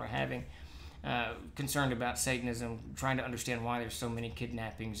that people are having, concerned about Satanism, trying to understand why there's so many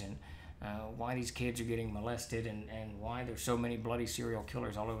kidnappings and why these kids are getting molested and why there's so many bloody serial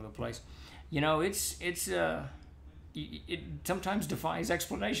killers all over the place. You know, it sometimes defies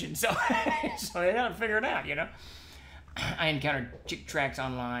explanation. So, they gotta figure it out, you know. I encountered Chick Tracks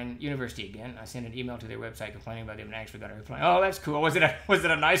online, university again. I sent an email to their website complaining about them and actually got a reply. Oh, that's cool. Was it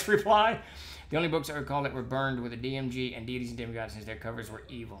a nice reply? The only books I recall that were burned were the DMG and Deities and Demigods, since their covers were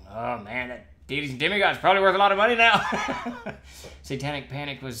evil. Oh man, that Deities and Demigods probably worth a lot of money now. Satanic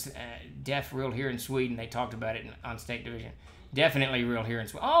Panic was real here in Sweden. They talked about it on State Division. Definitely real here in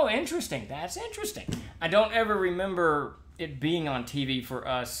Sweden. Oh, interesting. That's interesting. I don't ever remember it being on TV for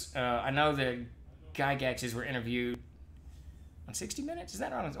us. I know the Gygaxes were interviewed on 60 Minutes? Is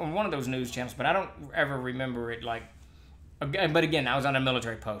that on one of those news channels? But I don't ever remember it like... But again, I was on a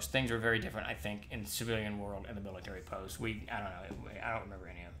military post. Things were very different, I think, in the civilian world and the military post. I don't know. I don't remember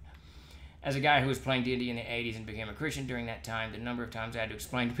any of them. As a guy who was playing D&D in the 80s and became a Christian during that time, the number of times I had to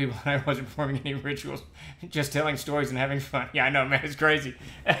explain to people that I wasn't performing any rituals, just telling stories and having fun. Yeah, I know, man, it's crazy.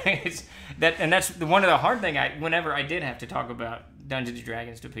 That's one of the hard things. Whenever I did have to talk about Dungeons and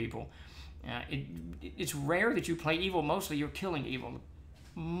Dragons to people, it's rare that you play evil. Mostly you're killing evil.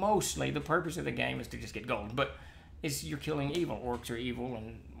 Mostly the purpose of the game is to just get gold, but you're killing evil. Orcs are evil,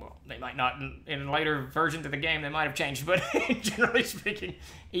 and well, they might not in later versions of the game they might have changed, but generally speaking,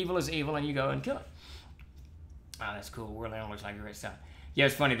 evil is evil, and you go and kill it. Oh, that's cool. World Animal looks like a great stuff. Yeah,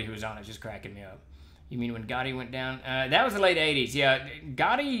 it's funny that he was on. It's just cracking me up. You mean when Gotti went down? That was the late 80s. Yeah,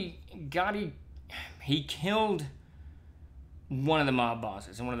 Gotti, he killed one of the mob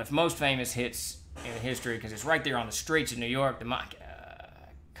bosses, and one of the most famous hits in history, because it's right there on the streets of New York. The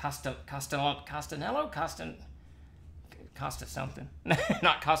Costa something,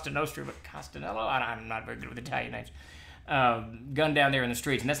 not Costa Nostra, but Costanello. I'm not very good with Italian names. Gunned down there in the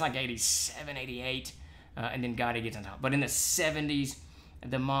streets, and that's like 87, 88, and then Gotti gets on top. But in the 70s,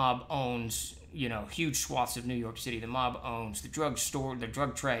 the mob owns, huge swaths of New York City. The mob owns the drug store, the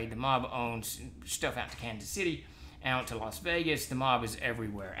drug trade. The mob owns stuff out to Kansas City, out to Las Vegas. The mob is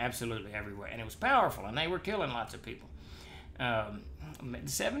everywhere, absolutely everywhere. And it was powerful, and they were killing lots of people. The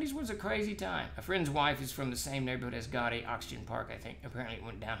 70s was a crazy time. A friend's wife is from the same neighborhood as Gotti, Oxygen Park, I think. Apparently it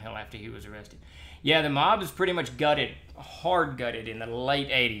went downhill after he was arrested. Yeah, the mob is pretty much hard gutted in the late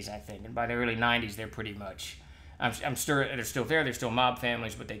 80s, I think. And by the early 90s, they're pretty much... I'm sure they're still there. They're still mob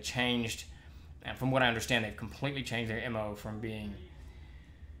families, but they changed. And from what I understand, they've completely changed their MO from being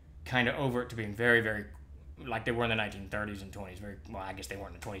kind of overt to being very, very... like they were in the 1930s and 20s. Well, I guess they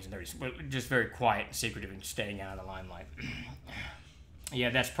weren't in the 20s and 30s, but just very quiet and secretive and staying out of the limelight. Yeah,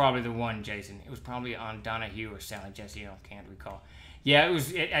 that's probably the one, Jason. It was probably on Donahue or Sally Jesse. I can't recall. Yeah,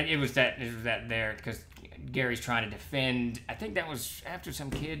 it was that there because Gary's trying to defend. I think that was after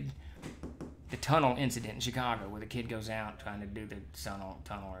some kid, the tunnel incident in Chicago, where the kid goes out trying to do the tunnel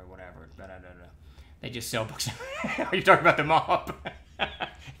or whatever. They just sell books. Are you talking about the mob?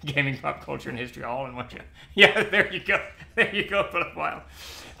 Gaming, pop culture, and history all in one show. Yeah, there you go. There you go for a while.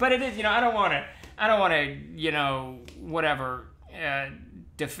 But it is, I don't want to, whatever,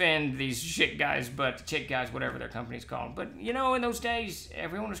 defend these chick guys, whatever their company's called. But, in those days,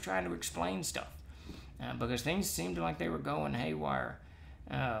 everyone was trying to explain stuff because things seemed like they were going haywire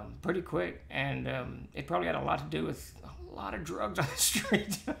pretty quick. And it probably had a lot to do with a lot of drugs on the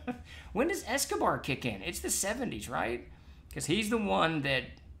street. When does Escobar kick in? It's the 70s, right? Because he's the one that,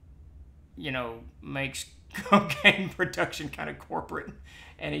 makes cocaine production kind of corporate,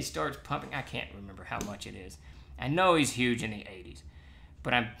 and he starts pumping. I can't remember how much it is. I know he's huge in the 80s,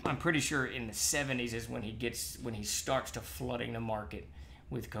 but I'm pretty sure in the 70s is when he starts to flooding the market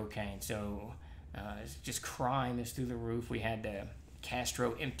with cocaine. So it's just crime is through the roof. We had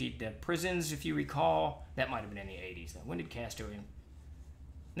Castro emptied the prisons, if you recall. That might have been in the 80s, though. When did Castro end?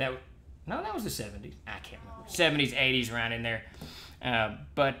 No, that was the 70s. I can't remember. 70s, 80s, around in there.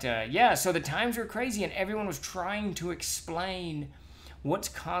 So the times were crazy, and everyone was trying to explain what's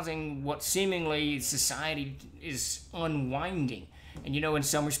causing what seemingly society is unwinding. And, in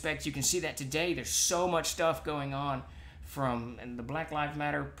some respects, you can see that today. There's so much stuff going on, from the Black Lives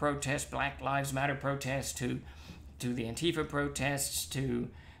Matter protests to the Antifa protests to,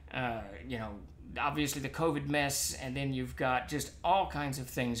 obviously the COVID mess, and then you've got just all kinds of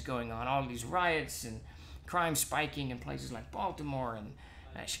things going on, all these riots and crime spiking in places like Baltimore and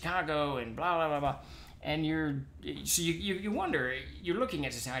Chicago and blah, blah, blah, blah. And you wonder, you're looking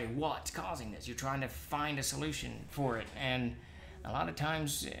at society, what's causing this? You're trying to find a solution for it. And a lot of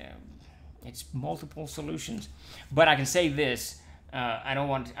times it's multiple solutions. But I can say this, I don't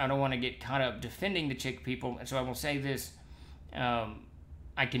want to get caught up defending the chick people, and so I will say this.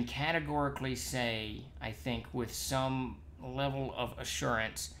 I can categorically say, I think, with some level of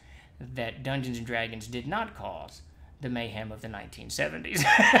assurance, that Dungeons & Dragons did not cause the mayhem of the 1970s.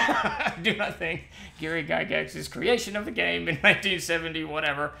 I do not think Gary Gygax's creation of the game in 1970,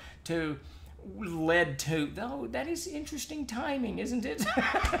 whatever, led to, though that is interesting timing, isn't it?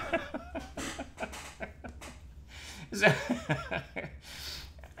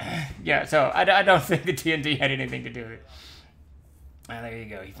 So I don't think the D&D had anything to do with it. There you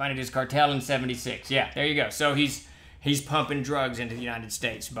go. He founded his cartel in 76. Yeah, there you go. So he's pumping drugs into the United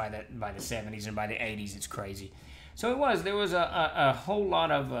States by the 70s, and by the 80s it's crazy. So there was a whole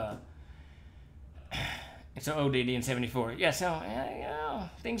lot of it's ODD in 74. Yeah, so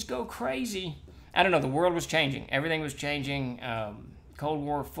things go crazy. I don't know, the world was changing. Everything was changing. Cold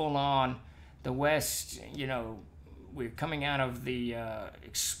War full on. The West, we're coming out of the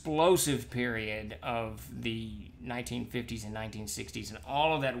explosive period of the 1950s and 1960s, and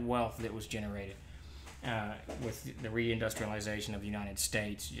all of that wealth that was generated with the reindustrialization of the United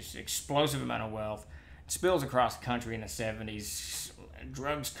States. Just explosive amount of wealth. It spills across the country in the 70s.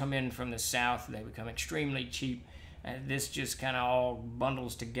 Drugs come in from the South. They become extremely cheap. This just kind of all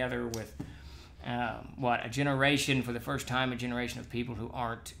bundles together with a generation, for the first time, a generation of people who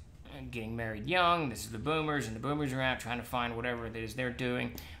aren't getting married young. This is the boomers, and the boomers are out trying to find whatever it is they're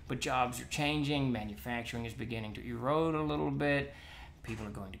doing. But jobs are changing. Manufacturing is beginning to erode a little bit. People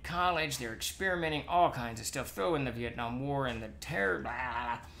are going to college. They're experimenting, all kinds of stuff. Throw in the Vietnam War and the terror, blah, blah,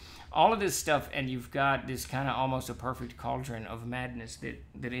 blah. All of this stuff, and you've got this kind of almost a perfect cauldron of madness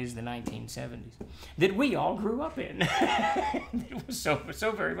that is the 1970s, that we all grew up in. It was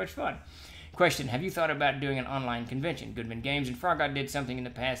so very much fun. Question, have you thought about doing an online convention? Goodman Games and Fargot did something in the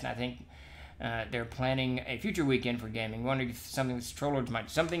past, and I think they're planning a future weekend for gaming. Wondering if something Troll Lords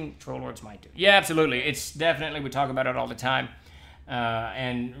might do. Yeah, absolutely. It's definitely, we talk about it all the time.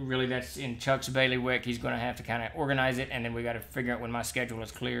 And really that's in Chuck's bailiwick. He's going to have to kind of organize it, and then we got to figure out when my schedule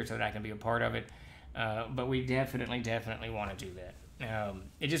is clear so that I can be a part of it. But we definitely want to do that.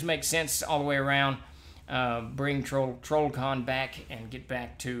 It just makes sense all the way around. Bring TrollCon back and get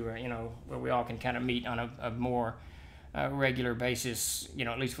back to where we all can kind of meet on a more regular basis,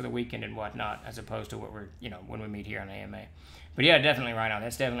 at least for the weekend and whatnot, as opposed to what we're when we meet here on AMA. But yeah, definitely right now.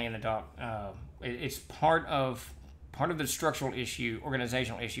 That's definitely in the talk. It's part of the structural issue,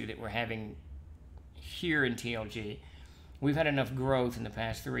 organizational issue that we're having here in TLG. We've had enough growth in the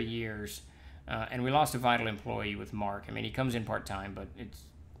past 3 years, and we lost a vital employee with Mark. I mean, he comes in part-time, but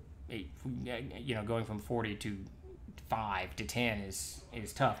going from 40 to 5 to 10 is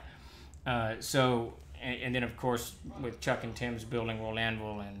tough. And then, of course, with Chuck and Tim's building World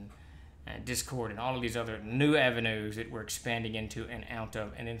Anvil and Discord, and all of these other new avenues that we're expanding into and out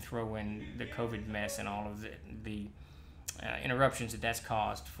of, and then throw in the COVID mess and all of the interruptions that's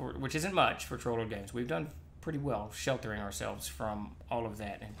caused, which isn't much for Troller Games. We've done pretty well sheltering ourselves from all of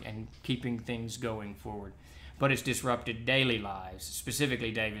that and keeping things going forward. But it's disrupted daily lives,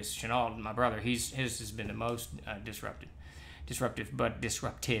 specifically Davis Chenault, my brother. His has been the most disrupted.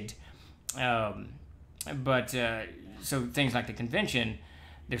 So things like the convention,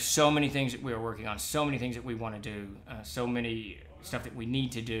 there's so many things that we're working on, so many things that we want to do, so many stuff that we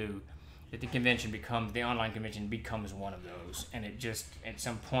need to do, that the online convention becomes one of those. And it just, at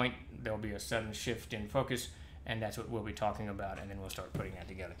some point, there'll be a sudden shift in focus, and that's what we'll be talking about, and then we'll start putting that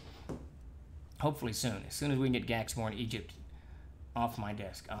together. Hopefully soon. As soon as we can get Gaxmore in Egypt off my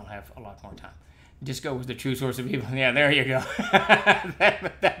desk, I'll have a lot more time. Disco was the true source of evil. Yeah, there you go.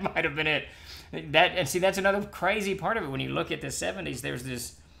 that might have been it. And see, that's another crazy part of it. When you look at the 70s, there's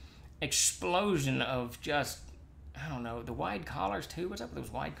this explosion of just, I don't know, the wide collars too. What's up with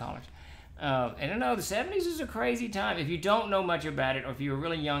those wide collars? I don't know, the 70s is a crazy time. If you don't know much about it, or if you were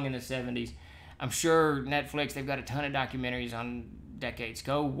really young in the 70s, I'm sure Netflix, they've got a ton of documentaries on decades.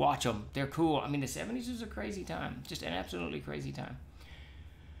 Go watch them. They're cool. I mean, the 70s is a crazy time. Just an absolutely crazy time.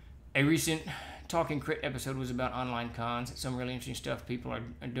 A recent Talking Crit episode was about online cons. Some really interesting stuff people are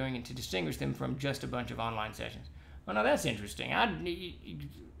doing it to distinguish them from just a bunch of online sessions. Oh, no, that's interesting.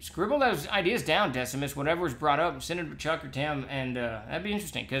 Scribble those ideas down, Decimus. Whatever is brought up, send it to Chuck or Tim, and that'd be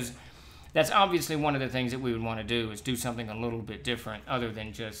interesting, because that's obviously one of the things that we would want to do, is do something a little bit different other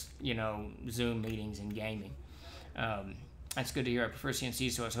than just, Zoom meetings and gaming. That's good to hear. I prefer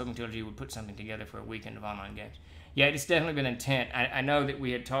CNC, so I was hoping TLG would put something together for a weekend of online games. Yeah, it's definitely been intent. I know that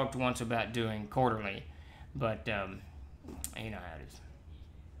we had talked once about doing quarterly, but you know how it is.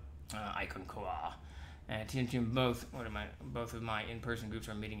 I concur. Attention, both of my in-person groups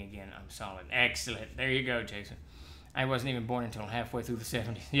are meeting again. I'm solid. Excellent. There you go, Jason. I wasn't even born until halfway through the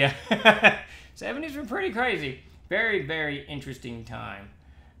 70s. Yeah. 70s were pretty crazy. Very, very interesting time.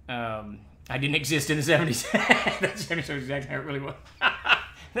 I didn't exist in the 70s. That 70s show is exactly how it really was.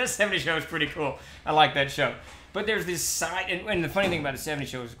 That 70s show is pretty cool. I like that show. But there's this side, and the funny thing about the 70s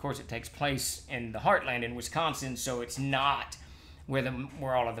show is, of course, it takes place in the heartland in Wisconsin, so it's not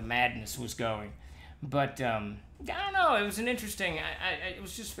where all of the madness was going. But I don't know. It was an interesting. It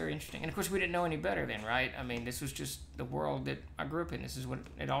was just very interesting. And of course, we didn't know any better then, right? I mean, this was just the world that I grew up in. This is what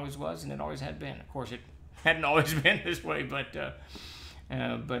it always was, and it always had been. Of course, it hadn't always been this way, but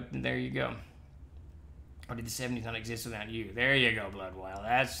there you go. Or did the 70s not exist without you? There you go, Bloodwild.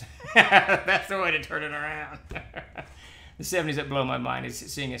 That's that's the way to turn it around. The 70s that blow my mind is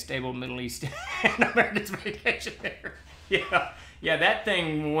seeing a stable Middle East and Americans vacation there. Yeah, that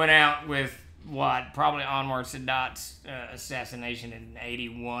thing went out with what? Probably Anwar Sadat's assassination in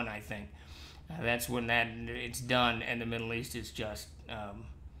 '81, I think. That's when it's done, and the Middle East is just.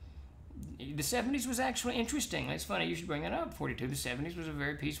 The 70s was actually interesting. It's funny you should bring that up, 42. The 70s was a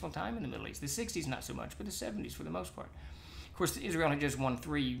very peaceful time in the Middle East. The 60s not so much, but the 70s for the most part. Of course, Israel had just won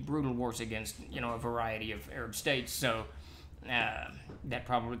 3 brutal wars against, a variety of Arab states, so that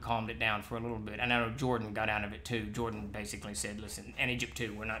probably calmed it down for a little bit. And I know Jordan got out of it too. Jordan basically said, listen, and Egypt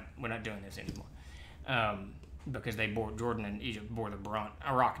too, we're not doing this anymore. Because Jordan and Egypt bore the brunt.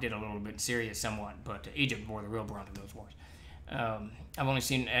 Iraq did a little bit, Syria somewhat, but Egypt bore the real brunt of those wars. I've only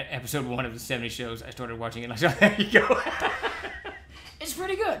seen episode 1 of the 70 shows. I started watching it and I said, there you go. It's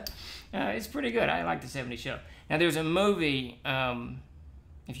pretty good. It's pretty good. I like the 70 show. Now, there's a movie,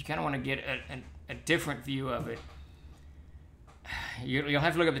 if you kind of want to get a different view of it, you'll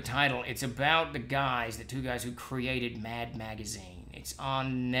have to look up the title. It's about the 2 guys who created Mad Magazine. It's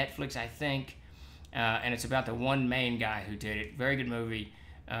on Netflix, I think, and it's about the one main guy who did it. Very good movie.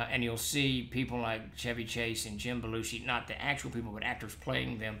 And you'll see people like Chevy Chase and Jim Belushi, not the actual people, but actors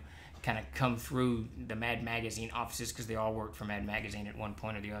playing them, kind of come through the Mad Magazine offices, because they all worked for Mad Magazine at one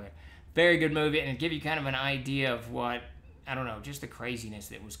point or the other. Very good movie, and it give you kind of an idea of what, I don't know, just the craziness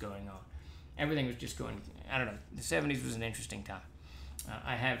that was going on. Everything was just going, I don't know, the 70s was an interesting time.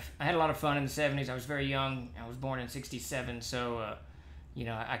 I had a lot of fun in the 70s. I was very young. I was born in '67, so,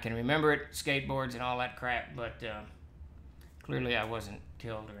 I can remember it, skateboards and all that crap, but clearly I wasn't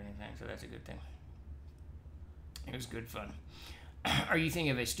killed or anything, so that's a good thing. It was good fun. Are you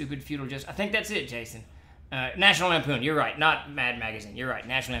thinking of a stupid feudal justice? I think that's it, Jason. National Lampoon, you're right. Not Mad Magazine, you're right.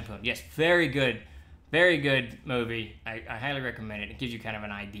 National Lampoon, yes, very good movie. I highly recommend it. It gives you kind of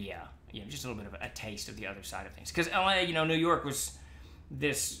an idea, just a little bit of a taste of the other side of things. Because LA, New York was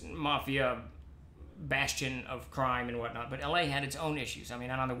this mafia bastion of crime and whatnot, but LA had its own issues. I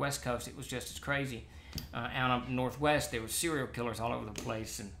mean, out on the West Coast, it was just as crazy. Out up northwest, there were serial killers all over the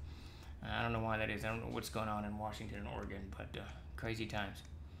place, and I don't know why that is. I don't know what's going on in Washington and Oregon, but crazy times.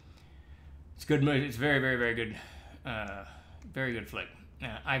 It's good movie. It's very, very, very good. Very good flick.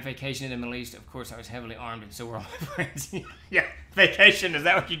 I vacationed in the Middle East. Of course, I was heavily armed, and so were all my friends. Yeah, vacation. Is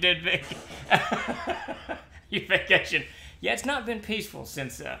that what you did, Vic? You vacation. Yeah, it's not been peaceful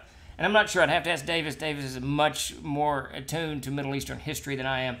since... and I'm not sure. I'd have to ask Davis. Davis is much more attuned to Middle Eastern history than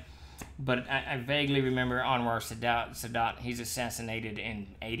I am. But I vaguely remember Anwar Sadat. He's assassinated in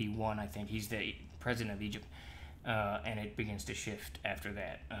 81, I think. He's the president of Egypt. And it begins to shift after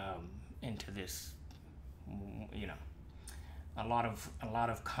that into this, you know, a lot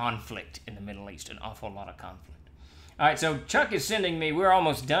of conflict in the Middle East, an awful lot of conflict. All right, so Chuck is sending me, we're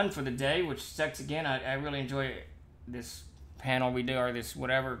almost done for the day, which sucks again. I really enjoy this panel we do, or this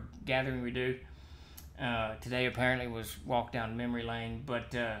whatever gathering we do. Today apparently was walk down memory lane,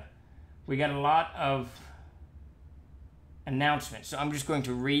 but we got a lot of announcements. So I'm just going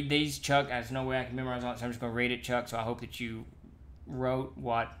to read these. Chuck, there's no way I can memorize all it, so I'm just going to read it, Chuck. So I hope that you wrote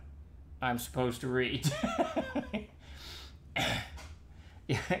what I'm supposed to read.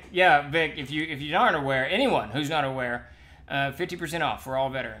 Yeah, Vic, if you aren't aware, anyone who's not aware, 50% off for all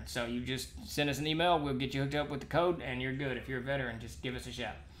veterans. So you just send us an email, we'll get you hooked up with the code, and you're good. If you're a veteran, just give us a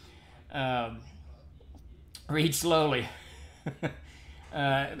shout. Read slowly.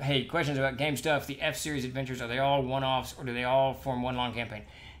 Hey, questions about game stuff. The F-Series adventures, are they all one-offs, or do they all form one long campaign?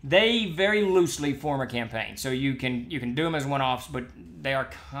 They very loosely form a campaign. So you can do them as one-offs, but they are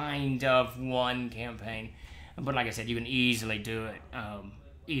kind of one campaign. But like I said, you can easily do it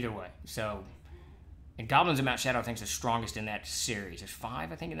either way. So, and Goblins of Mount Shadow, I think, is the strongest in that series. There's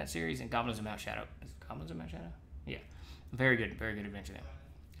 5, I think, in that series, and Goblins of Mount Shadow. Is it Goblins of Mount Shadow? Yeah. Very good adventure there.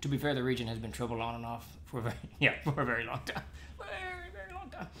 To be fair, the region has been troubled on and off for a very long time. Very long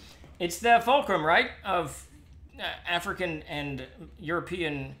time. It's the fulcrum, right, of African and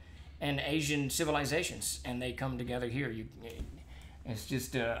European and Asian civilizations, and they come together here. It's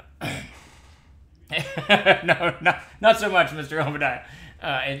just no, not so much, Mr. Obadiah.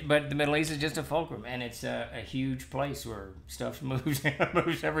 But the Middle East is just a fulcrum, and it's a huge place where stuff moves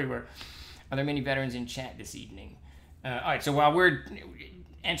everywhere. Are there many veterans in chat this evening? All right, so while we're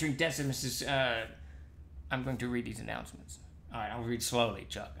answering Decimus's, I'm going to read these announcements. All right, I'll read slowly,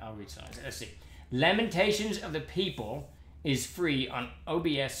 Chuck. I'll read slowly. Let's see. Lamentations of the People is free on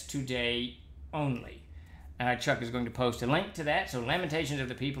OBS today only. Chuck is going to post a link to that. So Lamentations of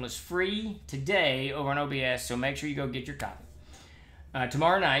the People is free today over on OBS, so make sure you go get your copy.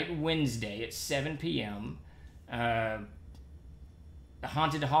 Tomorrow night, Wednesday at 7 p.m.,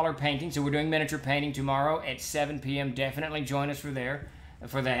 Haunted Holler painting. So we're doing miniature painting tomorrow at 7 p.m. Definitely join us for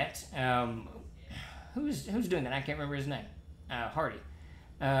that. Who's doing that? I can't remember his name. Hardy.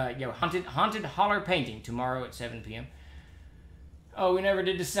 Haunted Holler painting tomorrow at 7 p.m. Oh, we never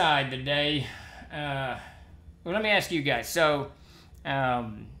did decide the day. Well, let me ask you guys. So, we're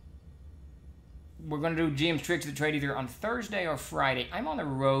going to do GM's Tricks of the Trade either on Thursday or Friday. I'm on the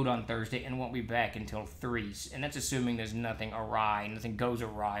road on Thursday and won't be back until 3. And that's assuming there's nothing goes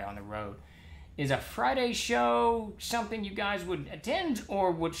awry on the road. Is a Friday show something you guys would attend,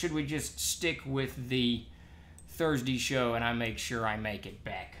 or should we just stick with the Thursday show and I make sure I make it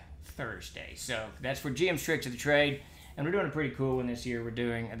back Thursday? So that's for GM's Tricks of the Trade. And we're doing a pretty cool one this year. We're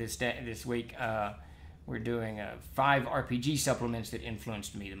doing this week. We're doing 5 RPG supplements that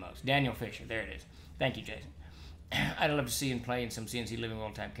influenced me the most. Daniel Fisher, there it is. Thank you, Jason. I'd love to see him play in some CNC Living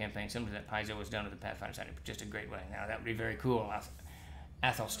World type campaign, similar to that Paizo was done with the Pathfinder side. Just a great way. Now that would be very cool.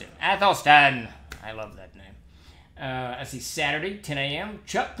 Athelstan. I love that name. Let's see, Saturday, 10 a.m.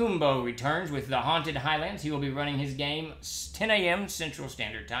 Chuck Kumbo returns with the Haunted Highlands. He will be running his game 10 a.m. Central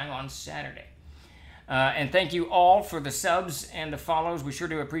Standard Time on Saturday. And thank you all for the subs and the follows. We sure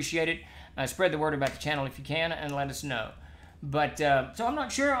do appreciate it. Spread the word about the channel if you can, and let us know. But, so I'm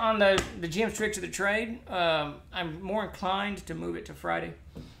not sure on the GM's Tricks of the Trade. I'm more inclined to move it to Friday.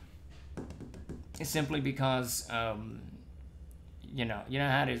 Simply because, you know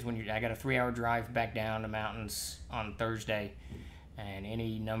how it is when I got a 3-hour drive back down the mountains on Thursday, and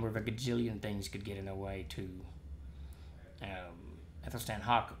any number of a gajillion things could get in the way to Athelstan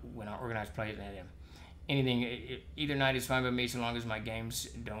Hawk when I organized plays at him. Anything, either night is fine by me so long as my games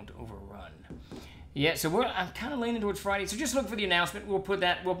don't overrun. Yeah, so I'm kind of leaning towards Friday. So just look for the announcement. We'll put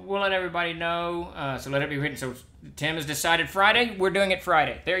that. We'll let everybody know. So let it be written. So Tim has decided Friday. We're doing it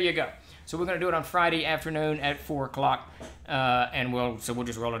Friday. There you go. So we're going to do it on Friday afternoon at 4 o'clock, and we'll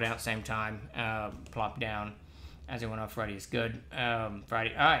just roll it out same time. Plop down as it went off. Friday is good.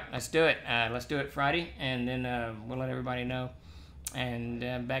 Friday. All right, let's do it. Let's do it Friday, and then we'll let everybody know.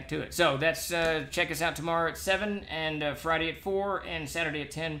 And back to it. So that's check us out tomorrow at 7, and Friday at 4, and Saturday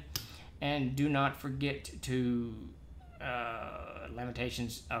at 10. And do not forget to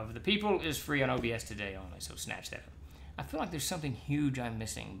Lamentations of the People is free on OBS today only, so snatch that up. I feel like there's something huge I'm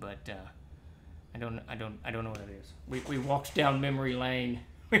missing, but I don't know what it is. We walked down memory lane.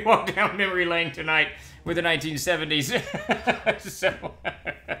 We walked down memory lane tonight with the 1970s. So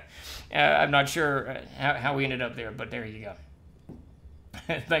I'm not sure how we ended up there, but there you go.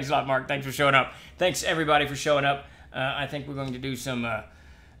 Thanks a lot, Mark. Thanks for showing up. Thanks everybody for showing up. I think we're going to do some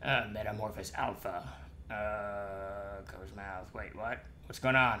Metamorphosis Alpha. Covers mouth. Wait, what? What's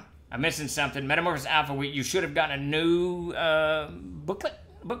going on? I'm missing something. Metamorphosis Alpha. You should have gotten a new book,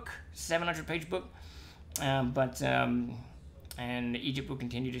 700-page book. And Egypt will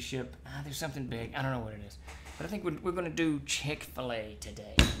continue to ship. There's something big. I don't know what it is. But I think we're going to do Chick-fil-A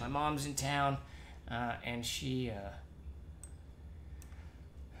today. My mom's in town, and she...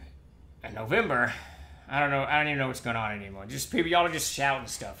 in November... I don't know. I don't even know what's going on anymore. Just people, y'all are just shouting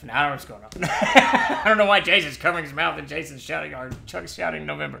stuff, and I don't know what's going on. I don't know why Jason's covering his mouth and Jason's shouting, or Chuck's shouting in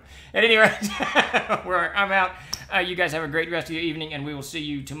November. At any rate, I'm out. You guys have a great rest of your evening, and we will see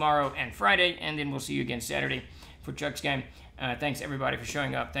you tomorrow and Friday, and then we'll see you again Saturday for Chuck's game. Thanks everybody for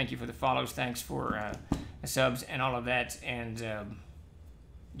showing up. Thank you for the follows. Thanks for the subs and all of that. And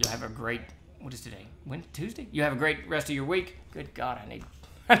you'll have a great. What is today? Tuesday? You have a great rest of your week. Good God, I need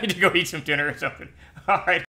to go eat some dinner or something. All right.